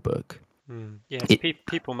memorizing the rule book. Yeah, it's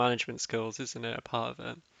people management skills, isn't it? A part of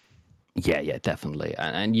it. Yeah, definitely.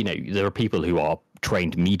 And there are people who are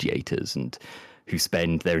trained mediators and who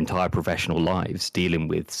spend their entire professional lives dealing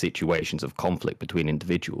with situations of conflict between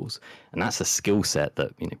individuals, and that's a skill set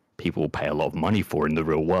that people will pay a lot of money for in the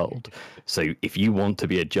real world. So if you want to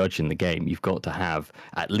be a judge in the game, you've got to have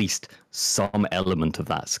at least some element of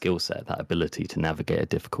that skill set, that ability to navigate a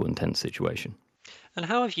difficult, intense situation. And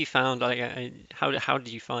how have you found? How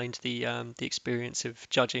did you find the experience of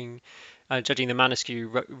judging the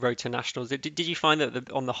Manaskew Road to Nationals? Did you find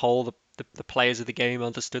that on the whole the players of the game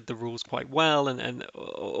understood the rules quite well,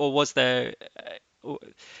 or was there?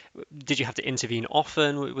 Did you have to intervene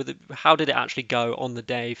often? How did it actually go on the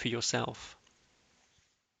day for yourself?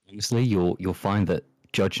 Obviously, you'll find that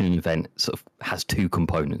judging an event sort of has two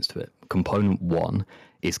components to it. Component one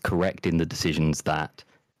is correcting the decisions that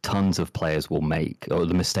tons of players will make, or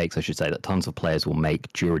the mistakes I should say, that tons of players will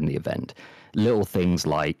make during the event. Little things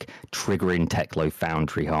like triggering Teklo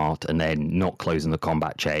Foundry Heart and then not closing the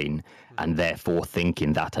combat chain, and therefore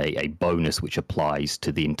thinking that a bonus which applies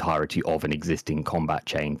to the entirety of an existing combat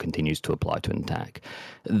chain continues to apply to an attack.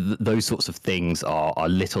 Those sorts of things are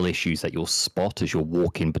little issues that you'll spot as you're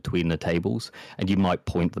walking between the tables, and you might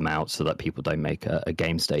point them out so that people don't make a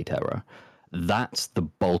game state error. That's the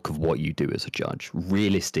bulk of what you do as a judge.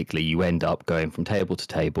 Realistically, you end up going from table to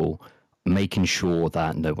table, making sure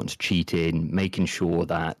that no one's cheating, making sure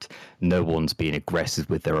that no one's being aggressive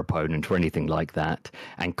with their opponent or anything like that,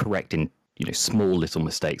 and correcting small little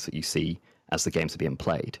mistakes that you see as the games are being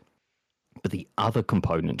played. But the other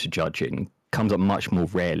component to judging comes up much more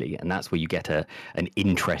rarely, and that's where you get an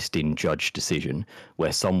interesting judge decision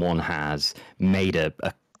where someone has made a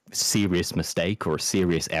serious mistake or a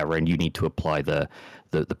serious error, and you need to apply the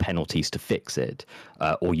penalties to fix it,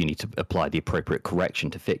 or you need to apply the appropriate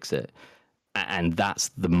correction to fix it. And that's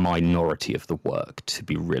the minority of the work, to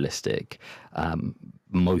be realistic.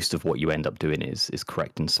 Most of what you end up doing is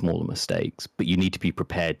correcting smaller mistakes, but you need to be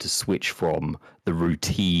prepared to switch from the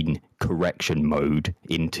routine correction mode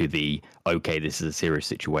into the, okay, this is a serious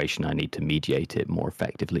situation, I need to mediate it more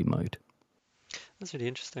effectively mode. That's really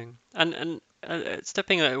interesting. And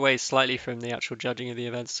stepping away slightly from the actual judging of the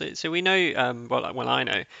events, so we know, I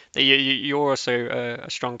know that you're also a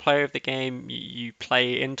strong player of the game. You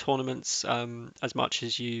play in tournaments as much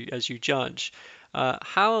as you judge.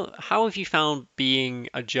 How have you found being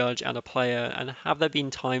a judge and a player, and have there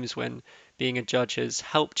been times when being a judge has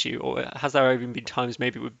helped you, or has there even been times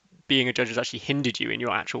maybe where being a judge has actually hindered you in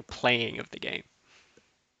your actual playing of the game?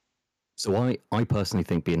 So I personally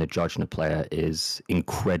think being a judge and a player is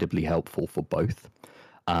incredibly helpful for both.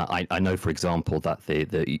 I know, for example, that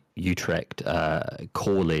the Utrecht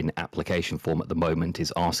call-in application form at the moment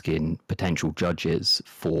is asking potential judges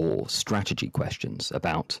for strategy questions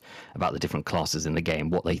about the different classes in the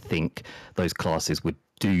game, what they think those classes would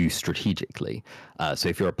do strategically. So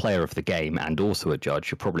if you're a player of the game and also a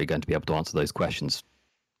judge, you're probably going to be able to answer those questions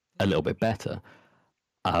a little bit better.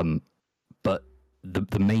 But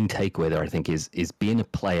the main takeaway there, I think, is being a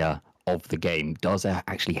player of the game does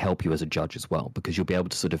actually help you as a judge as well, because you'll be able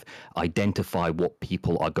to sort of identify what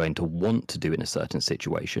people are going to want to do in a certain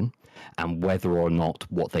situation, and whether or not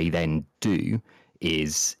what they then do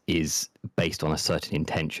is based on a certain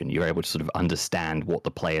intention. You're able to sort of understand what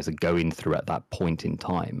the players are going through at that point in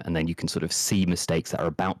time, and then you can sort of see mistakes that are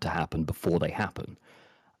about to happen before they happen.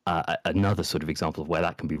 Another sort of example of where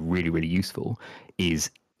that can be really, really useful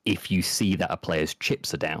is if you see that a player's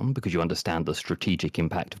chips are down, because you understand the strategic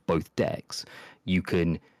impact of both decks, you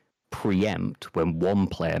can preempt when one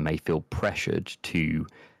player may feel pressured to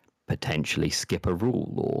potentially skip a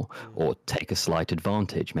rule or take a slight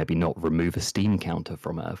advantage, maybe not remove a steam counter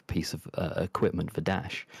from a piece of equipment for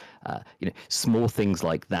dash. Small things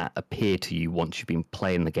like that appear to you once you've been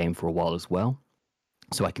playing the game for a while as well.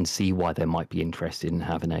 So I can see why they might be interested in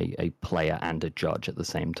having a player and a judge at the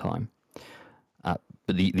same time.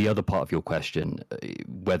 But the other part of your question,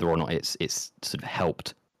 whether or not it's sort of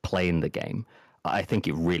helped playing the game, I think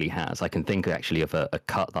it really has. I can think actually of a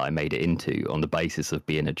cut that I made it into on the basis of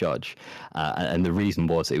being a judge, and the reason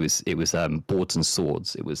was it was Boards and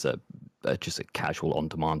Swords. It was just a casual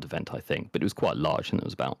on-demand event, I think, but it was quite large, and there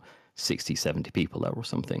was about 60, 70 people there or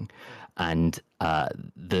something. And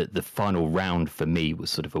the final round for me was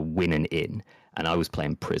sort of a win and in, and I was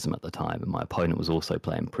playing Prism at the time, and my opponent was also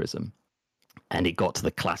playing Prism. And it got to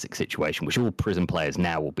the classic situation, which all Prism players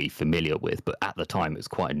now will be familiar with, but at the time it was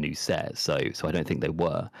quite a new set, so I don't think they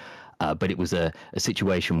were. But it was a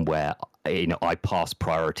situation where I passed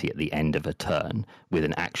priority at the end of a turn with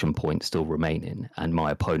an action point still remaining, and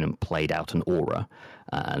my opponent played out an aura,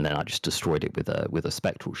 and then I just destroyed it with a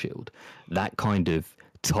spectral shield. That kind of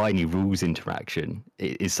tiny rules interaction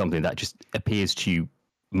is something that just appears to you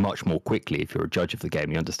much more quickly if you're a judge of the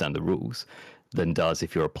game, you understand the rules, than does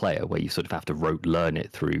if you're a player, where you sort of have to rote learn it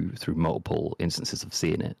through multiple instances of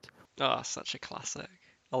seeing it. Oh, such a classic.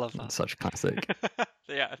 I love that. It's such a classic.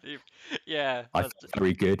 Yeah. I felt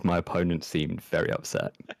very good. My opponent seemed very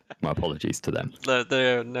upset. My apologies to them. No,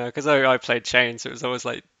 because I played Chain, so it was always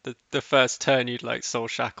like the first turn you'd like soul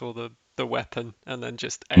shackle the weapon and then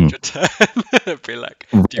just end your turn. It'd be like,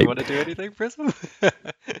 do you want to do anything, Prism?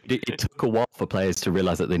 It took a while for players to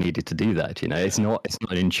realize that they needed to do that. It's not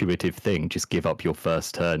an intuitive thing. Just give up your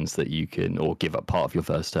first turns that you can, or give up part of your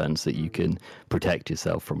first turns that you can protect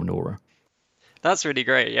yourself from an aura. That's really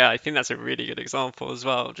great. Yeah, I think that's a really good example as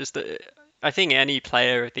well. Just I think any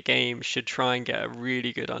player of the game should try and get a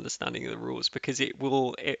really good understanding of the rules, because it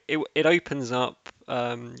opens up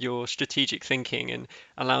your strategic thinking and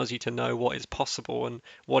allows you to know what is possible and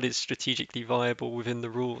what is strategically viable within the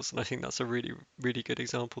rules. And I think that's a really, really good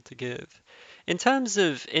example to give. In terms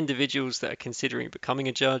of individuals that are considering becoming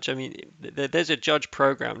a judge, I mean, there's a judge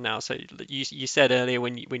program now. So you said earlier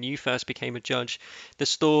when you first became a judge, the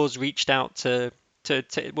stores reached out to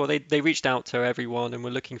they reached out to everyone and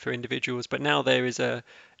were looking for individuals, but now there is a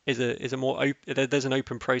more there's an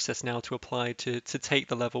open process now to apply to take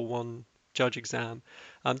the level 1 judge exam.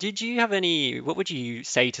 Did you have what would you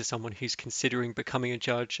say to someone who's considering becoming a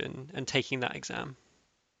judge and taking that exam?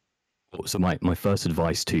 So my first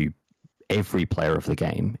advice to every player of the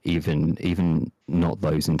game, even not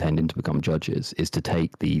those intending to become judges, is to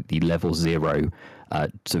take the level 0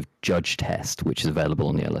 sort of judge test, which is available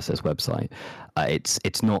on the LSS website.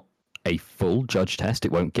 It's not a full judge test.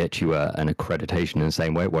 It won't get you an accreditation in the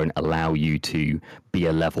same way. It won't allow you to be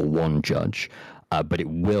a level 1 judge, but it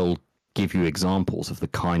will give you examples of the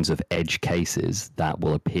kinds of edge cases that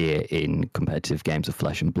will appear in competitive games of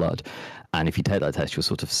Flesh and Blood. And if you take that test, you'll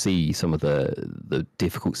sort of see some of the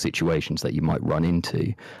difficult situations that you might run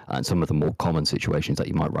into, and some of the more common situations that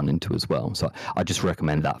you might run into as well. So I just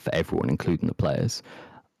recommend that for everyone, including the players.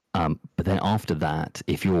 But then after that,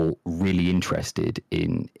 if you're really interested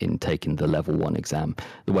in taking the level 1 exam,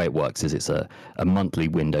 the way it works is it's a monthly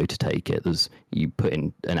window to take it. You put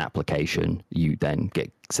in an application, you then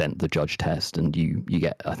get sent the judge test, and you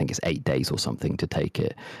get, I think it's 8 days or something to take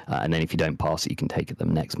it. And then if you don't pass it, you can take it the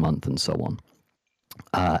next month and so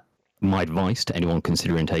on. My advice to anyone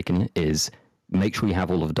considering taking it is make sure you have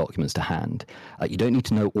all of the documents to hand. You don't need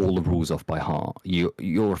to know all the rules off by heart.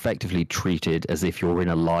 You're effectively treated as if you're in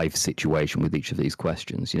a live situation with each of these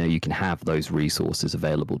questions. You can have those resources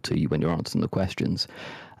available to you when you're answering the questions,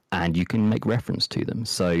 and you can make reference to them.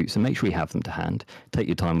 So make sure you have them to hand. Take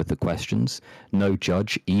your time with the questions. No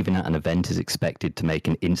judge, even at an event, is expected to make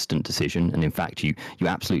an instant decision. And in fact, you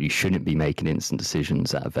absolutely shouldn't be making instant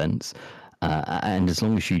decisions at events. And as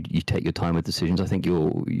long as you take your time with decisions, I think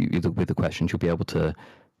with the questions, you'll be able to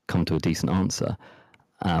come to a decent answer.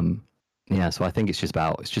 So I think it's just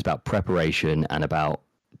about preparation and about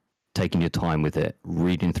taking your time with it,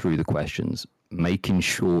 reading through the questions, making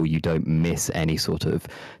sure you don't miss any sort of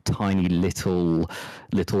tiny little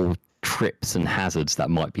trips and hazards that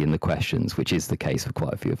might be in the questions, which is the case for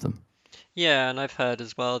quite a few of them. Yeah, and I've heard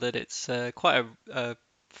as well that it's quite a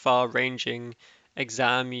far-ranging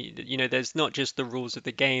exam. There's not just the rules of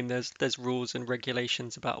the game, there's rules and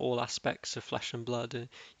regulations about all aspects of Flesh and Blood.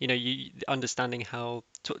 You understanding how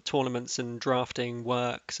tournaments and drafting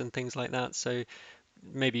works and things like that. So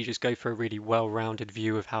maybe you just go for a really well-rounded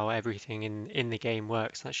view of how everything in the game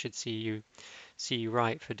works. That should see you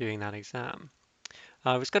right for doing that exam.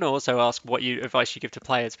 I was going to also ask what advice you give to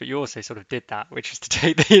players, but you also sort of did that, which is to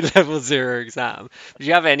take the level 0 exam. Do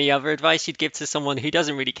you have any other advice you'd give to someone who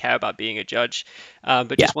doesn't really care about being a judge,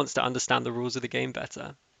 but just wants to understand the rules of the game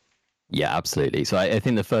better? Yeah, absolutely. So I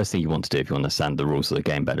think the first thing you want to do if you understand the rules of the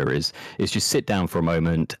game better is just sit down for a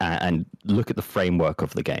moment and look at the framework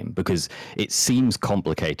of the game, because it seems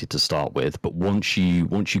complicated to start with, but once you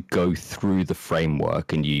go through the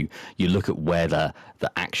framework and you look at where the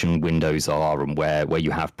action windows are and where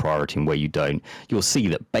you have priority and where you don't, you'll see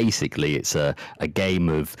that basically it's a game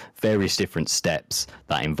of various different steps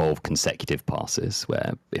that involve consecutive passes,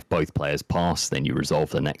 where if both players pass, then you resolve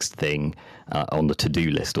the next thing on the to-do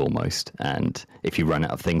list almost. list, and if you run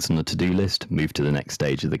out of things on the to-do list, move to the next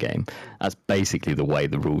stage of the game. That's basically the way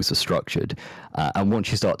the rules are structured. And once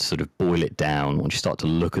you start to sort of boil it down, once you start to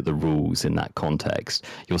look at the rules in that context,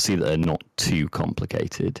 you'll see that they're not too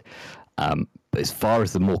complicated. But as far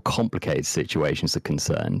as the more complicated situations are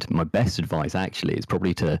concerned, my best advice actually is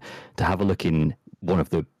probably to have a look in one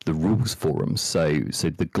of the rules forums. So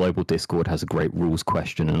the global Discord has a great rules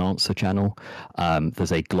question and answer channel.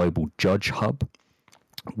 There's a global judge hub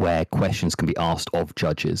where questions can be asked of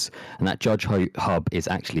judges, and that judge hub is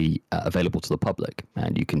actually available to the public,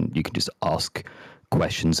 and you can just ask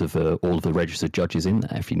questions of all of the registered judges in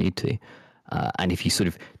there if you need to. And if you sort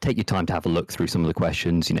of take your time to have a look through some of the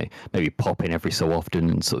questions, maybe pop in every so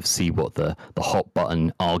often and sort of see what the hot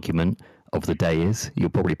button argument of the day is,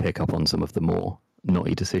 you'll probably pick up on some of the more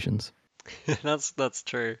naughty decisions. That's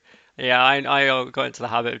true. Yeah, I got into the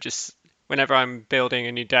habit of just whenever I'm building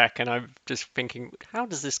a new deck and I'm just thinking, how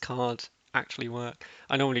does this card actually work?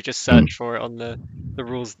 I normally just search for it on the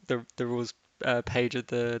rules page of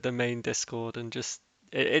the main Discord, and just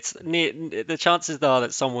it's neat. The chances are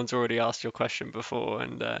that someone's already asked your question before,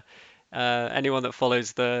 and anyone that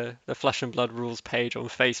follows the Flesh and Blood rules page on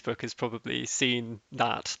Facebook has probably seen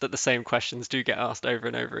that the same questions do get asked over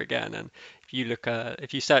and over again. And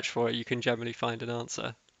if you search for it, you can generally find an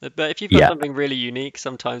answer. But if you've got something really unique,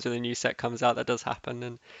 sometimes when a new set comes out, that does happen,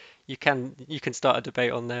 and you can start a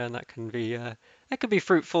debate on there, and that can be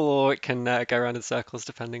fruitful, or it can go around in circles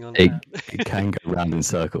depending on it can go around in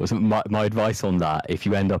circles. My advice on that, if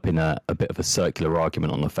you end up in a bit of a circular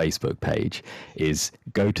argument on the Facebook page, is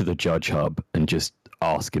go to the judge hub and just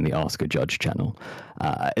ask in the Ask a Judge channel.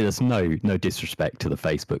 There's no disrespect to the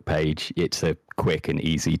Facebook page. It's a quick and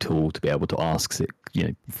easy tool to be able to ask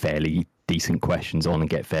fairly decent questions on and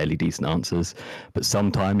get fairly decent answers. But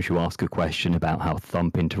sometimes you ask a question about how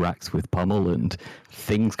Thump interacts with Pummel and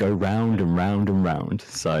things go round and round and round.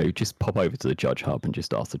 So just pop over to the Judge Hub and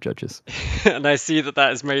just ask the judges. And I see that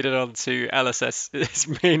has made it onto LSS's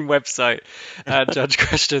main website, Judge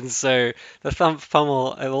Questions. So the Thump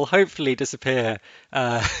Pummel will hopefully disappear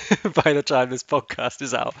by the time this podcast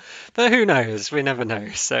is out. But who knows? We never know.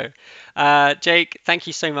 So Jake, thank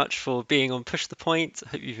you so much for being on Push the Point.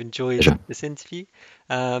 I hope you've enjoyed this interview.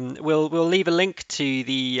 We'll leave a link to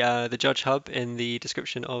the Judge Hub in the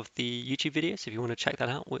description of the YouTube video, so if you want to check that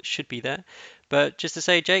out, it should be there. But just to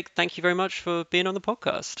say, Jake, thank you very much for being on the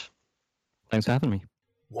podcast. Thanks for having me.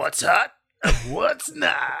 What's hot? What's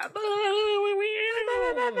not?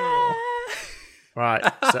 Right,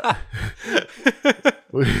 so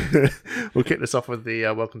we'll kick this off with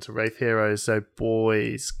the Welcome to Wraith Heroes. So,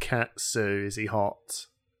 boys, Katsu, is he hot?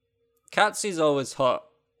 Katsu's always hot.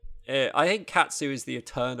 I think Katsu is the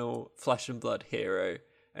eternal Flesh and Blood hero.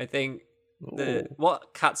 I think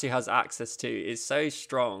what Katsu has access to is so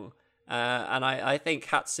strong, and I think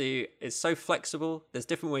Katsu is so flexible. There's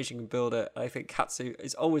different ways you can build it. I think Katsu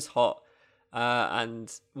is always hot, and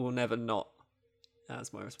will never not.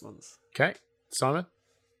 That's my response. Okay, Simon?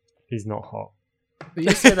 He's not hot.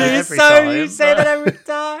 You say that every time. You say that every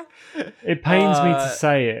time. It pains me to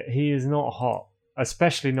say it. He is not hot.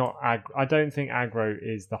 Especially not aggro. I don't think aggro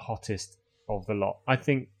is the hottest of the lot. I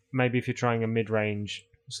think maybe if you're trying a mid-range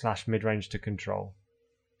to control.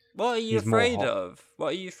 What are you afraid of? What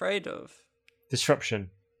are you afraid of? Disruption.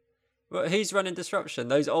 Well, who's running Disruption?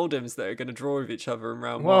 Those Oldims that are going to draw with each other in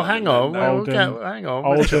round one. Well, hang on.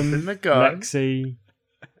 Oldhim, Lexi,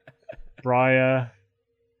 Briar.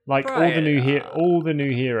 All the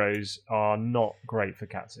new heroes are not great for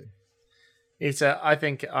Katsu. I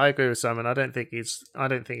think I agree with Simon. I don't think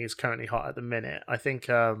he's currently hot at the minute. I think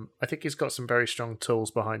he's got some very strong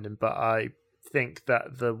tools behind him, but I think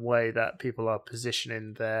that the way that people are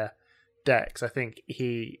positioning their decks, I think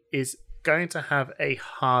he is going to have a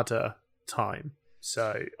harder time.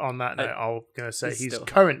 So on that note, I'm going to say he's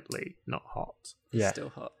currently not hot. Yeah, still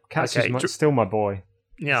hot. Katsu's still my boy.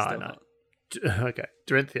 Yeah, I know. Okay,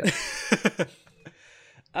 Dorinthia.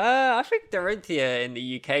 I think Dorinthia in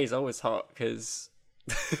the UK is always hot because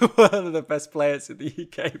one of the best players in the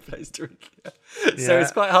UK plays Dorinthia. Yeah. So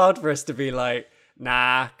it's quite hard for us to be like,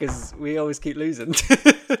 nah, because we always keep losing.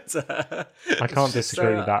 I can't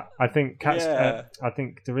disagree with that. I think I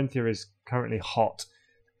think Dorinthia is currently hot,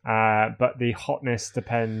 but the hotness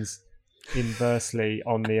depends inversely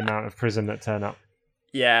on the amount of prism that turn up.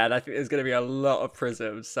 Yeah, and I think there's going to be a lot of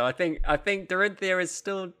prisms. So I think Dorinthia is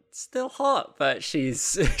still hot, but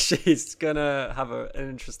she's gonna have an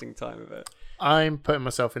interesting time of it. I'm putting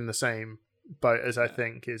myself in the same boat as I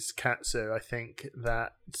think is Katsu. I think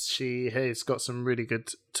that she has got some really good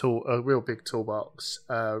a real big toolbox,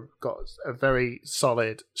 got a very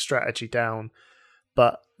solid strategy down,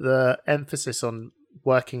 but the emphasis on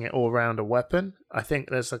working it all around a weapon, I think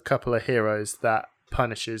there's a couple of heroes that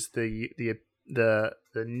punishes the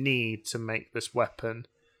need to make this weapon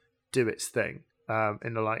do its thing.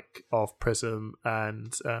 In the like of Prism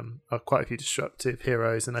and quite a few destructive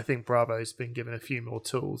heroes, and I think Bravo's been given a few more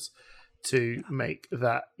tools to make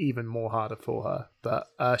that even more harder for her. But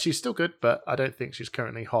she's still good, but I don't think she's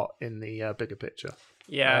currently hot in the bigger picture.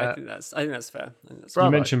 Yeah, I think that's fair. Bravo,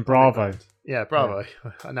 you mentioned Bravo. Yeah, Bravo.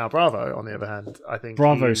 Yeah. Now Bravo, on the other hand, I think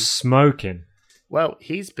Bravo's smoking. Well,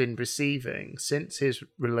 he's been receiving since his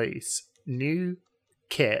release new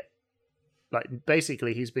kit. Like,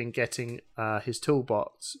 basically, he's been getting his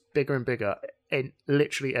toolbox bigger and bigger in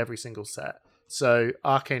literally every single set. So,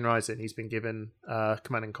 Arcane Rising, he's been given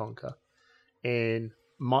Command and Conquer. In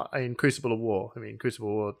Crucible of War, Crucible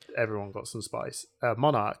of War, everyone got some spice.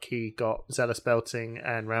 Monarch, he got Zealous Belting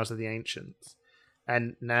and Rouse of the Ancients.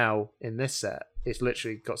 And now, in this set, it's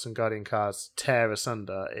literally got some Guardian cards tear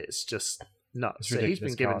asunder. It's just nuts. So, he's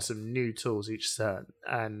been given some new tools each turn.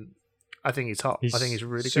 And I think he's hot. I think he's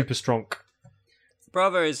really super strong.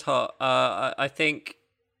 Bravo is hot. I think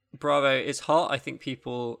Bravo is hot. I think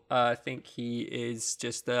people think he is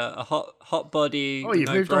just a hot body. Oh, you've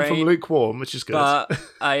no moved brain. on from lukewarm, which is good. But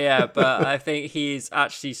but I think he's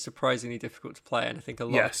actually surprisingly difficult to play, and I think a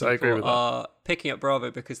lot of people are picking up Bravo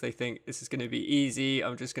because they think this is going to be easy.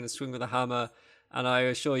 I'm just going to swing with a hammer, and I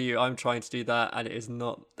assure you, I'm trying to do that, and it is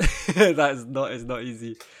not. That is not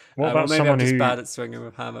easy. What about maybe someone I'm just who, bad at swinging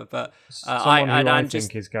with hammer, but I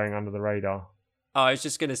think is going under the radar. I was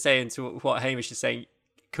just going to say into what Hamish is saying,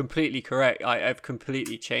 completely correct. I've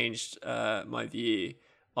completely changed my view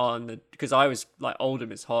on because I was like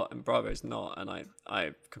Oldham is hot and Bravo's not, and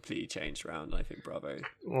I completely changed around. I think Bravo.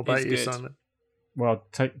 What about is you, good. Simon? Well,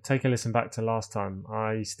 take a listen back to last time.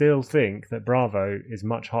 I still think that Bravo is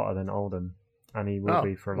much hotter than Oldham, and he will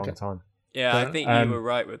be for a long time. Yeah, I think you were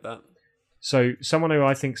right with that. So someone who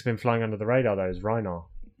I think's been flying under the radar though is Rhinar.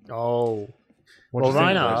 Oh, well,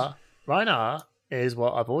 Rhinar is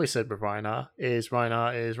what I've always said with Rhinar is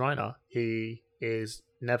Rhinar. He is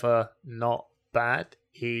never not bad.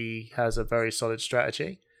 He has a very solid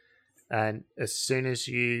strategy. And as soon as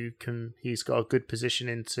he's got a good position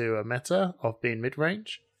into a meta of being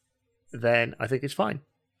mid-range, then I think it's fine.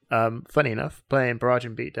 Funny enough, playing Barrage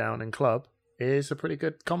and Beatdown and Club is a pretty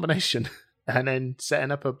good combination. And then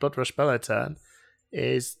setting up a Bloodrush Bellow turn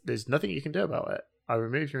there's nothing you can do about it. I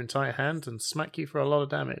remove your entire hand and smack you for a lot of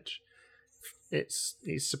damage.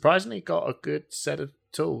 He's surprisingly got a good set of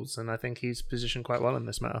tools, and I think he's positioned quite well in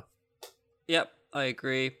this meta. Yep, I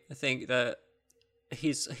agree. I think that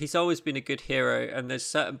he's always been a good hero, and there's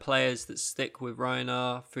certain players that stick with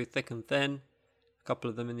Rhinar through thick and thin. A couple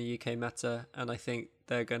of them in the UK meta, and I think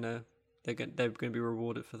they're gonna be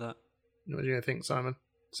rewarded for that. What do you think, Simon?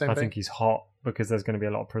 I think he's hot because there's going to be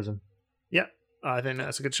a lot of Prism. Yeah, I think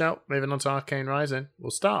that's a good shout. Moving on to Arcane Rising. We'll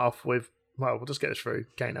start off with, we'll just get this through.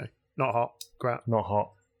 Kano. Not hot. Crap. Not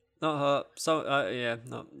hot. Not hot. So, yeah.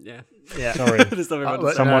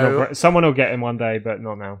 Sorry. Someone will get him one day, but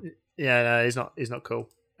not now. Yeah, no, he's not cool.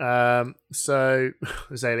 So,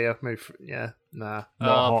 Azalea, move. Yeah, nah.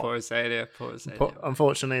 Poor Azalea.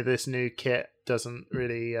 Unfortunately, this new kit doesn't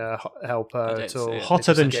really help her at all.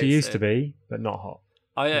 Hotter than she used to be, but not hot.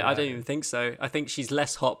 I don't even think so. I think she's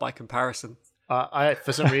less hot by comparison.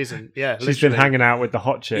 For some reason, yeah. She's been hanging out with the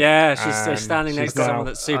hot chick. Yeah, she's standing next to someone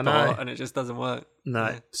that's super hot, and it just doesn't work. No.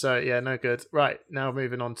 Yeah. So, yeah, no good. Right, now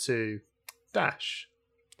moving on to Dash.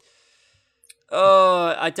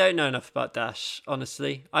 Oh, I don't know enough about Dash,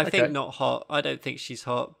 honestly. I think not hot. I don't think she's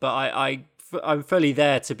hot, but I'm fully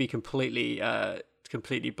there to be completely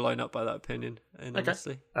blown up by that opinion.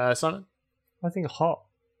 Honestly, Simon, I think hot,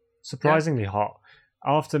 surprisingly hot.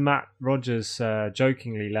 After Matt Rogers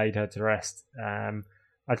jokingly laid her to rest,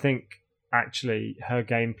 I think actually her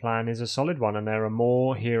game plan is a solid one, and there are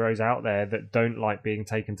more heroes out there that don't like being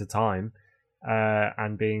taken to time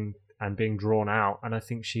and being drawn out, and I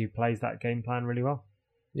think she plays that game plan really well.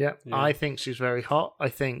 Yeah, I think she's very hot. I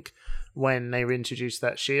think when they introduced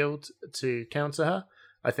that shield to counter her,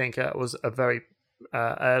 I think it was a very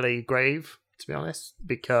early grave, to be honest,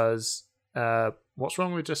 because what's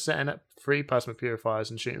wrong with just setting up 3 plasma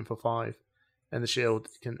purifiers and shooting for 5, and the shield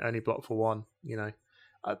can only block for 1? You know,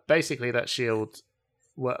 basically that shield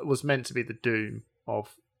was meant to be the doom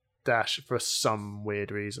of Dash for some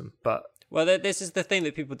weird reason. But this is the thing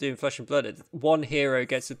that people do in Flesh and Blood. One hero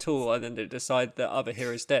gets a tool, and then they decide that other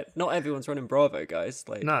hero's dead. Not everyone's running Bravo, guys.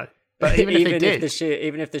 No, But even if they did,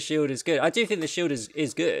 even if the shield is good, I do think the shield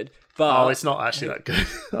is good. But it's not actually that good.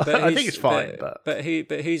 I think it's fine, but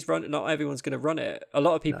who's run? Not everyone's going to run it. A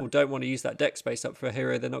lot of people don't want to use that deck space up for a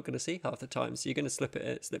hero they're not going to see half the time. So you're going to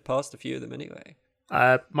slip past a few of them anyway.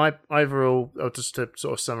 My overall, just to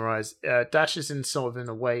sort of summarize, Dash is in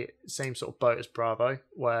a way same sort of boat as Bravo,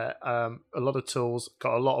 where a lot of tools,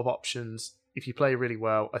 got a lot of options. If you play really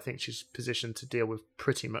well, I think she's positioned to deal with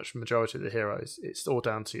pretty much the majority of the heroes. It's all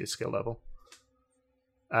down to your skill level.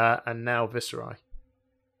 And now Viserai.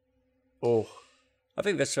 Oh, I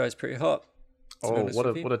think Viserai is pretty hot.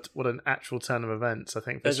 What an actual turn of events! I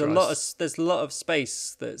think there's a lot of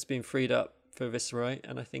space that's been freed up for Viserai,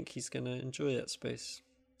 and I think he's going to enjoy that space.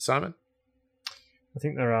 Simon, I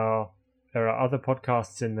think there are other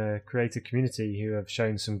podcasts in the creator community who have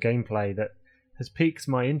shown some gameplay that has piqued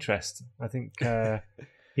my interest. I think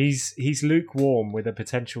he's lukewarm with a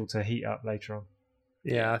potential to heat up later on.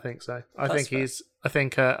 Yeah, I think so. I think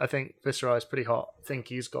Viserai is pretty hot. I think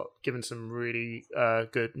he's given some really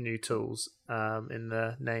good new tools in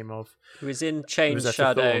the name of. He was in Chained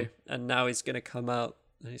Shadow, and now he's going to come out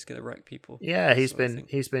and he's going to wreck people. Yeah, he's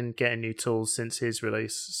been getting new tools since his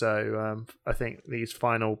release. So I think these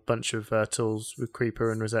final bunch of tools with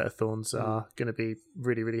Creeper and Rosetta Thorns are going to be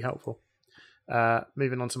really, really helpful.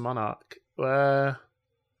 Moving on to Monarch,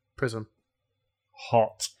 Prism,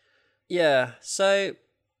 hot. Yeah. So.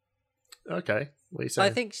 Okay. What are you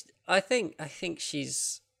saying? I think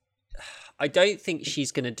she's. I don't think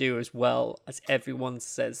she's going to do as well as everyone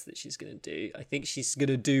says that she's going to do. I think she's going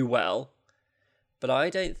to do well, but I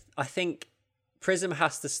think Prism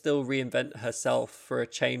has to still reinvent herself for a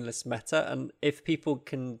chainless meta, and if people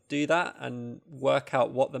can do that and work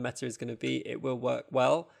out what the meta is going to be, it will work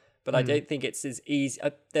well. But I don't think it's as easy.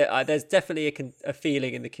 There's definitely a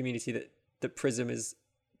feeling in the community that Prism is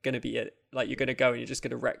going to be like you're going to go and you're just going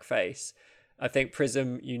to wreck face. I think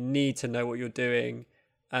Prism, you need to know what you're doing,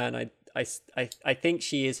 and I think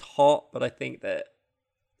she is hot, but I think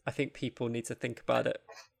people need to think about it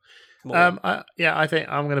more. I think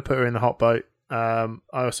I'm going to put her in the hot boat. I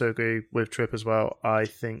also agree with Trip as well. I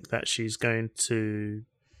think that she's going to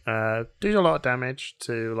do a lot of damage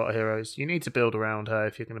to a lot of heroes. You need to build around her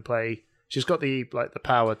if you're going to play. She's got the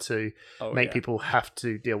power to make people have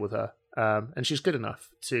to deal with her. And she's good enough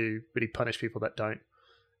to really punish people that don't.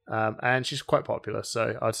 And she's quite popular,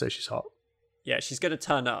 so I'd say she's hot. Yeah, she's going to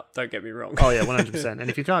turn up, don't get me wrong. Oh, yeah, 100%. And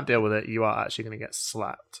if you can't deal with it, you are actually going to get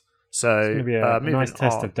slapped. So it's going to be a nice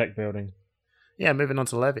test of deck building. Yeah, moving on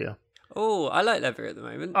to Levia. Oh, I like Levia at the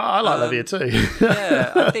moment. I like Levia too.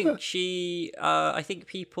 Yeah, I think I think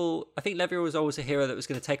Levia was always a hero that was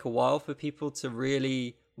going to take a while for people to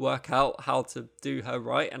really work out how to do her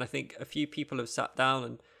right. And I think a few people have sat down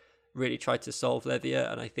and really tried to solve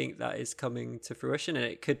Levia, and I think that is coming to fruition, and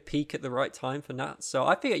it could peak at the right time for Nat. So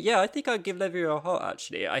I think I'd give Levia a hot.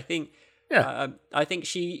 Actually, I think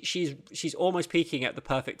she's almost peaking at the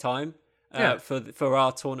perfect time for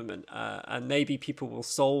our tournament, and maybe people will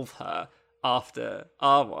solve her after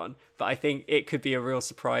R1. But I think it could be a real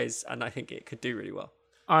surprise, and I think it could do really well.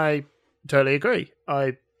 I totally agree.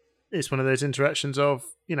 It's one of those interactions of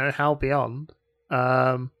Hal Beyond,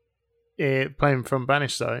 playing from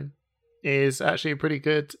Banished Zone is actually a pretty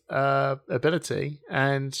good ability,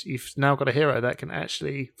 and you've now got a hero that can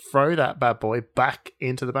actually throw that bad boy back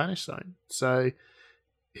into the Banished Zone. So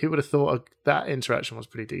who would have thought that interaction was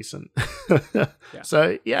pretty decent?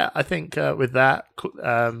 So yeah, I think with that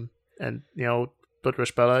and the old Blood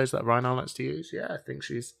Rush Bellows that Rhinar likes to use,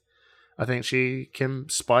 I think she can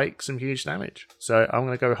spike some huge damage. So I'm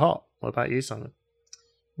going to go hot. What about you, Simon?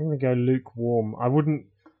 I'm going to go lukewarm.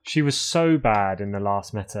 She was so bad in the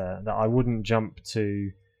last meta that I wouldn't jump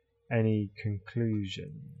to any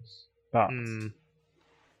conclusions. But do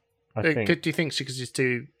you think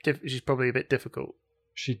she's probably a bit difficult?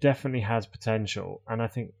 She definitely has potential, and I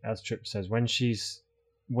think, as Trip says, when she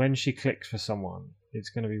clicks for someone, it's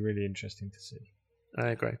going to be really interesting to see. I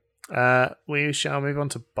agree. We shall move on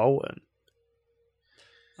to Boltyn.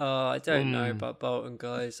 I don't know about Boltyn,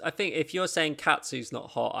 guys. I think if you're saying Katsu's not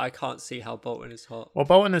hot, I can't see how Boltyn is hot. Well,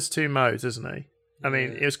 Boltyn has two modes, isn't he? I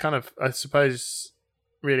mean, it was kind of, I suppose,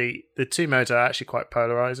 really, the two modes are actually quite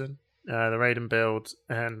polarizing. The Raiden build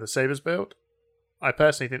and the Sabres build. I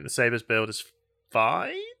personally think the Sabres build is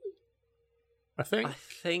fine. I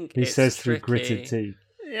think he says through gritted teeth.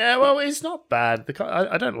 Yeah, well, it's not bad.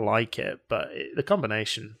 I don't like it, but the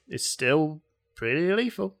combination is still pretty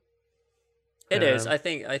lethal. It is. I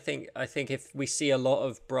think if we see a lot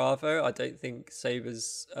of Bravo, I don't think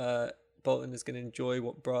Sabres Boltyn is going to enjoy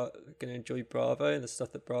Bravo and the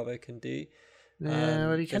stuff that Bravo can do. Yeah,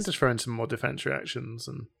 well, you can just throw in some more defense reactions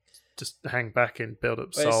and just hang back and build up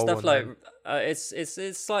But soul. it's stuff and like then-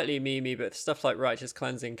 it's slightly memey, but stuff like Righteous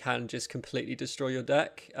Cleansing can just completely destroy your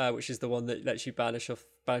deck, which is the one that lets you banish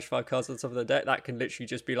 5 cards on top of the deck. That can literally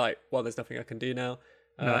just be like, well, there's nothing I can do now.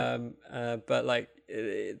 No. But like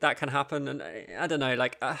that can happen, and I don't know.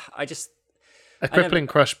 Like I just a crippling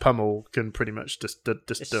crush pummel can pretty much just do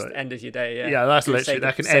it's it. end of your day. Yeah, Yeah, that's You literally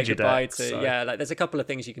that can say edge your goodbye deck. to- So. Yeah, like there's a couple of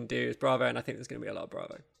things you can do as Bravo, and I think there's going to be a lot of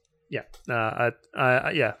Bravo. Yeah,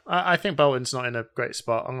 I think Bolton's not in a great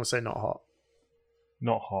spot. I'm gonna say not hot.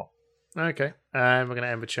 Not hot. Okay, and we're gonna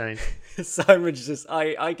end with chain. Simon's just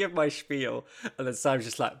I give my spiel, and then Simon's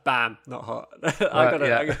just like, bam, not hot. I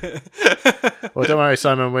gotta. Well, don't worry,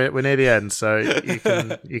 Simon. We're near the end, so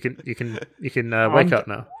you can wake up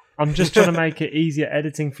now. I'm just trying to make it easier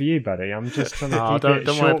editing for you, buddy. I'm just trying to keep it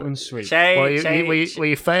don't short worry. and sweet. Well,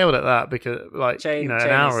 you failed at that because Chain an is-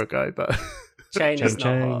 hour ago, but Chain is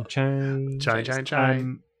not hot. Chain.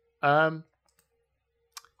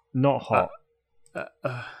 Not hot.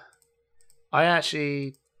 I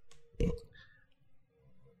actually,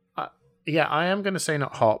 I am going to say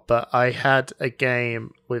not hot, but I had a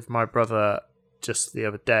game with my brother just the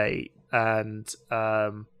other day, and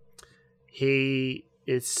he's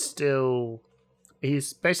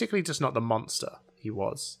basically just not the monster he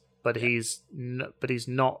was, but he's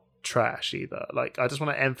not trash either. Like, I just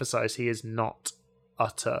want to emphasize he is not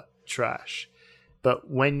utter trash. But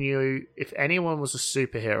if anyone was a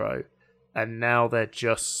superhero and now they're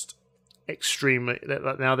just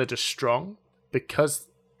now they're just strong because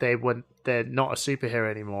they're not a superhero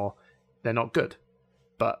anymore, they're not good.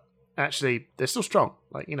 But actually they're still strong.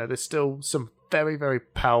 Like, there's still some very, very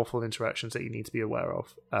powerful interactions that you need to be aware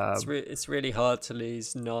of. It's really hard to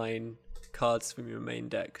lose 9 cards from your main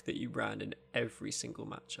deck that you ran in every single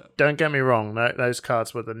matchup. Don't get me wrong, those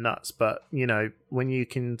cards were the nuts, but when you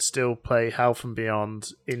can still play Health and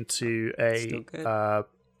Beyond into and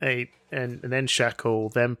then Shackle,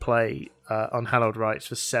 then play Unhallowed Rites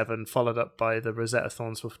for 7, followed up by the Rosetta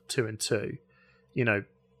Thorns for 2 and 2,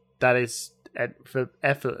 that is for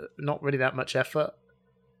effort, not really that much effort.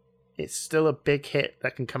 It's still a big hit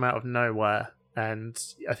that can come out of nowhere, and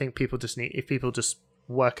I think if people just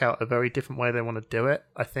work out a very different way they want to do it,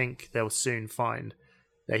 I think they'll soon find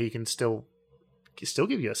that he can still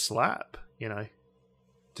give you a slap,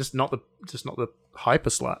 just not the hyper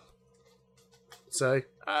slap. So,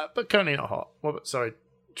 but currently not hot. Sorry,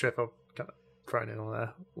 Trip, I've kind of thrown in on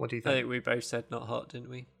there. What do you I think? think we both said not hot, didn't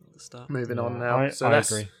we, at the start? Moving on now. I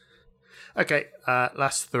agree. Okay,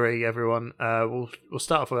 last 3, everyone. We'll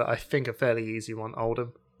start off with, I think, a fairly easy one.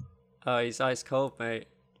 Oldham. Oh, he's ice cold, mate.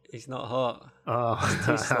 He's not hot. Oh, It's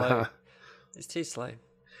too slow. It's too slow.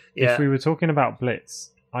 Yeah, If we were talking about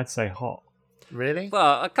Blitz, I'd say hot. really?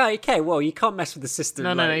 Well, okay. Well, you can't mess with the system.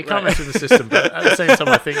 No, like, you can't right? mess with the system. But at the same time,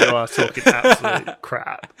 I think you are talking absolute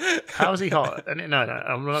crap. How is he hot? No,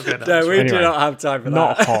 I'm not going to. No, we do Anyway, not have time for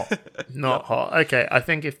Not that. hot. Not hot. Okay, I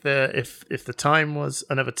think if the time was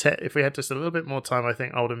another if we had just a little bit more time, I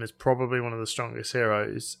think Oldham is probably one of the strongest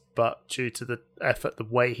heroes. But due to the effort, the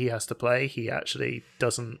way he has to play, he actually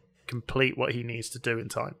doesn't complete what he needs to do in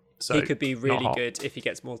time. So He could be not really hot. good if he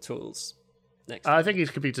gets more tools. Next I think he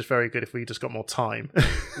could be just very good if we just got more time.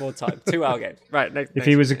 more time. 2-hour game. Right. If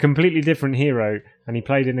he was a completely different hero and he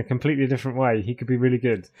played in a completely different way, he could be really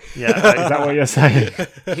good. Yeah, Is that what you're saying?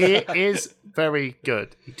 he is very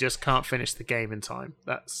good. He just can't finish the game in time.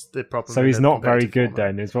 That's the problem. So in he's the not very competitive good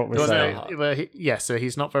format. then, is what we're Well, saying. no, so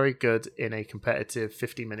he's not very good in a competitive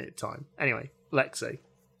 50-minute time. Anyway, Lexi.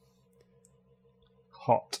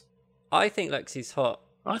 Hot. I think Lexi's hot.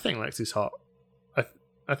 I think Lexi's hot.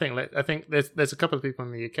 I think there's a couple of people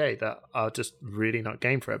in the UK that are just really not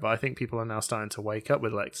game for it, but I think people are now starting to wake up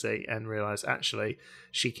with Lexi and realise actually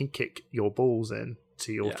she can kick your balls in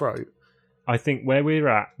to your throat. I think where we're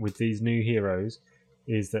at with these new heroes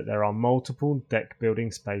is that there are multiple deck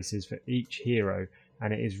building spaces for each hero,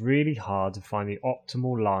 and it is really hard to find the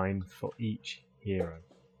optimal line for each hero.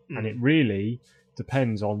 And it really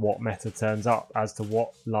depends on what meta turns up as to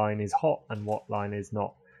what line is hot and what line is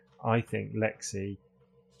not. I think Lexi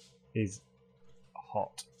is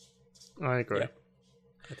hot. I agree. Yeah.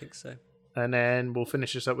 I think so. And then we'll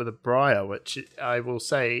finish this up with a Briar, which I will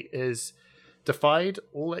say is defied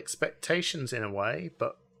all expectations in a way,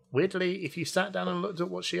 but weirdly, if you sat down and looked at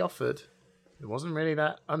what she offered, it wasn't really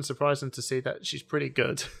that unsurprising to see that she's pretty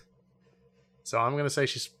good. So I'm going to say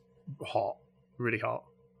she's hot, really hot.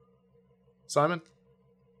 Simon?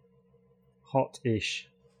 Hot-ish.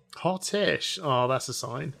 Hot-ish. Oh, that's a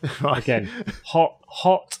sign. Right. Again,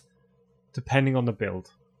 hot, depending on the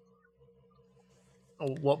build.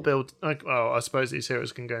 what build? Well, I suppose these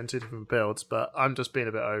heroes can go into different builds, but I'm just being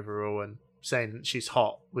a bit overall and saying that she's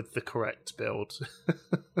hot with the correct build.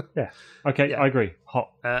 Yeah. Okay, Yeah. I agree.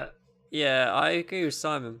 Hot. Yeah, I agree with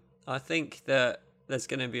Simon. I think that there's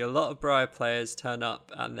going to be a lot of Briar players turn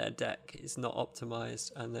up and their deck is not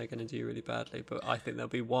optimized and they're going to do really badly. But I think there'll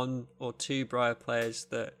be 1 or 2 Briar players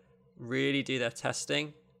that really do their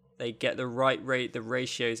testing. They get the right rate. The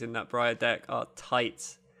ratios in that Briar deck are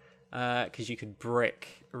tight because you could brick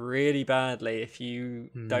really badly if you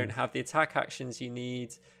don't have the attack actions you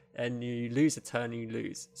need, and you lose a turn, you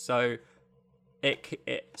lose. So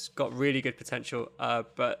it's got really good potential,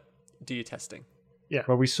 but do your testing.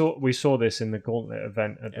 Well, we saw this in the Gauntlet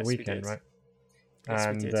event at the Yes, we weekend, did. right? Yes,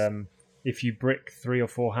 we And did. if you brick 3 or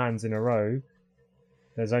 4 hands in a row,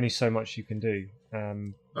 there's only so much you can do.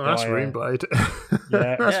 That's Briar- Runeblade.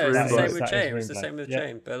 Yeah, That's Yeah, it's the Runeblade. same Runeblade. with That is Chain. It's the Runeblade. same with Yeah.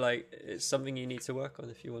 Chain, but like it's something you need to work on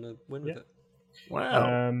if you want to win with Yeah. it.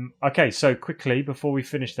 Wow. Okay, so quickly before we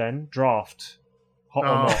finish, then draft. Hot or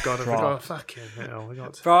Oh not? god, I forgot. draft. Fucking hell, we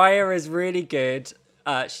got. Briar is really good.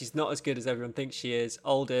 She's not as good as everyone thinks she is.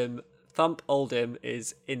 Oldhim, Thump Oldhim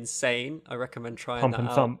is insane. I recommend trying Pump that and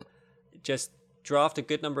out. thump. Just draft a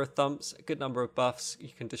good number of thumps, a good number of buffs. You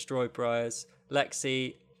can destroy Briars.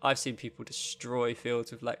 Lexi, I've seen people destroy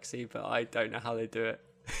fields with Lexi, but I don't know how they do it.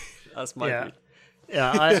 That's my Yeah. view.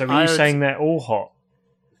 Yeah, So were you saying they're all hot?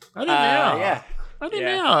 I think they are. Yeah. I think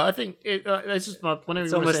Yeah. they are. I think it's just whenever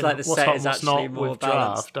It's you almost say like the what's set hot is and what's actually not more with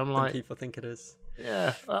balanced draft, I'm than like, people think it is.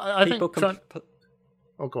 yeah. I People think. can.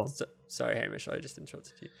 Oh, go on. Sorry, Hamish, I just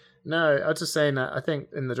interrupted you. No, I was just saying that I think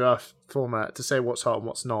in the draft format, to say what's hot and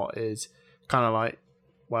what's not is kind of like,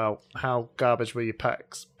 well, how garbage were your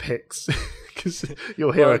picks? Because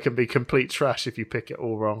your hero Well- can be complete trash if you pick it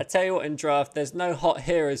all wrong. I tell you what, in draft, there's no hot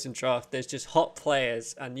heroes in draft. There's just hot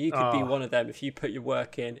players, and you could be Oh. one of them if you put your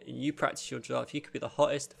work in and you practice your draft. You could be the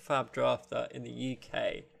hottest fab drafter in the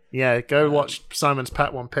UK. Yeah, go watch Simon's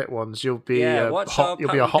Pat One Pit Ones. You'll be Yeah, a watch hot. our You'll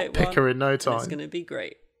Pat be a One hot Pit one, picker in no and time. it's going to be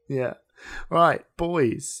great. Yeah. Right,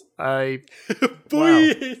 boys. Wow.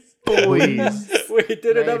 Boys! Boys. We did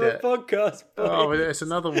Made another it. podcast. Oh, boys. it's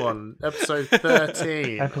another one. Episode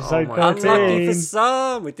 13. Episode oh my 13. Unlucky for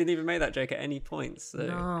some. We didn't even make that joke at any point. So.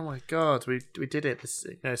 Oh my god, we did it.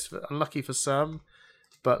 It's unlucky for some,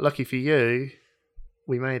 but lucky for you,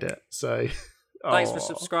 we made it. So Thanks for oh.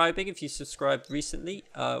 subscribing. If you subscribed recently,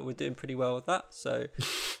 we're doing pretty well with that. So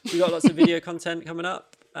we got lots of video content coming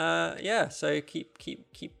up. Yeah, so keep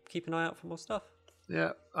an eye out for more stuff.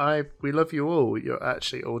 Yeah, we love you all. You're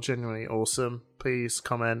actually all genuinely awesome. Please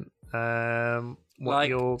comment. What Like,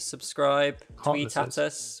 your subscribe, tweet at hotnesses.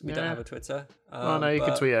 us. We don't Yeah. have a Twitter. oh no, you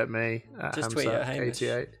can but tweet at me at just tweet at Hamish.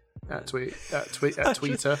 Hamsat88 at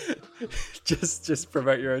Twitter. just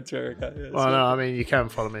promote your own Twitter account. Yeah, Well, no, I mean you can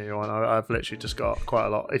follow me on. I've literally just got quite a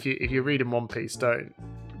lot. If you're reading One Piece, don't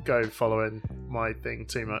go following my thing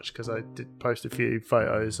too much because I did post a few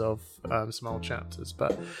photos of some old chapters.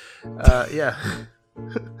 But yeah.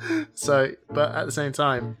 So, but at the same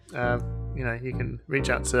time, you can reach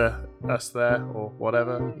out to us there or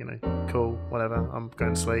whatever. Cool, whatever. I'm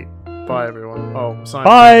going to sleep. Bye, everyone. Oh, Simon.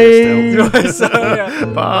 Bye. Still. So, yeah.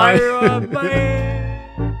 Bye. Bye, everyone. Bye.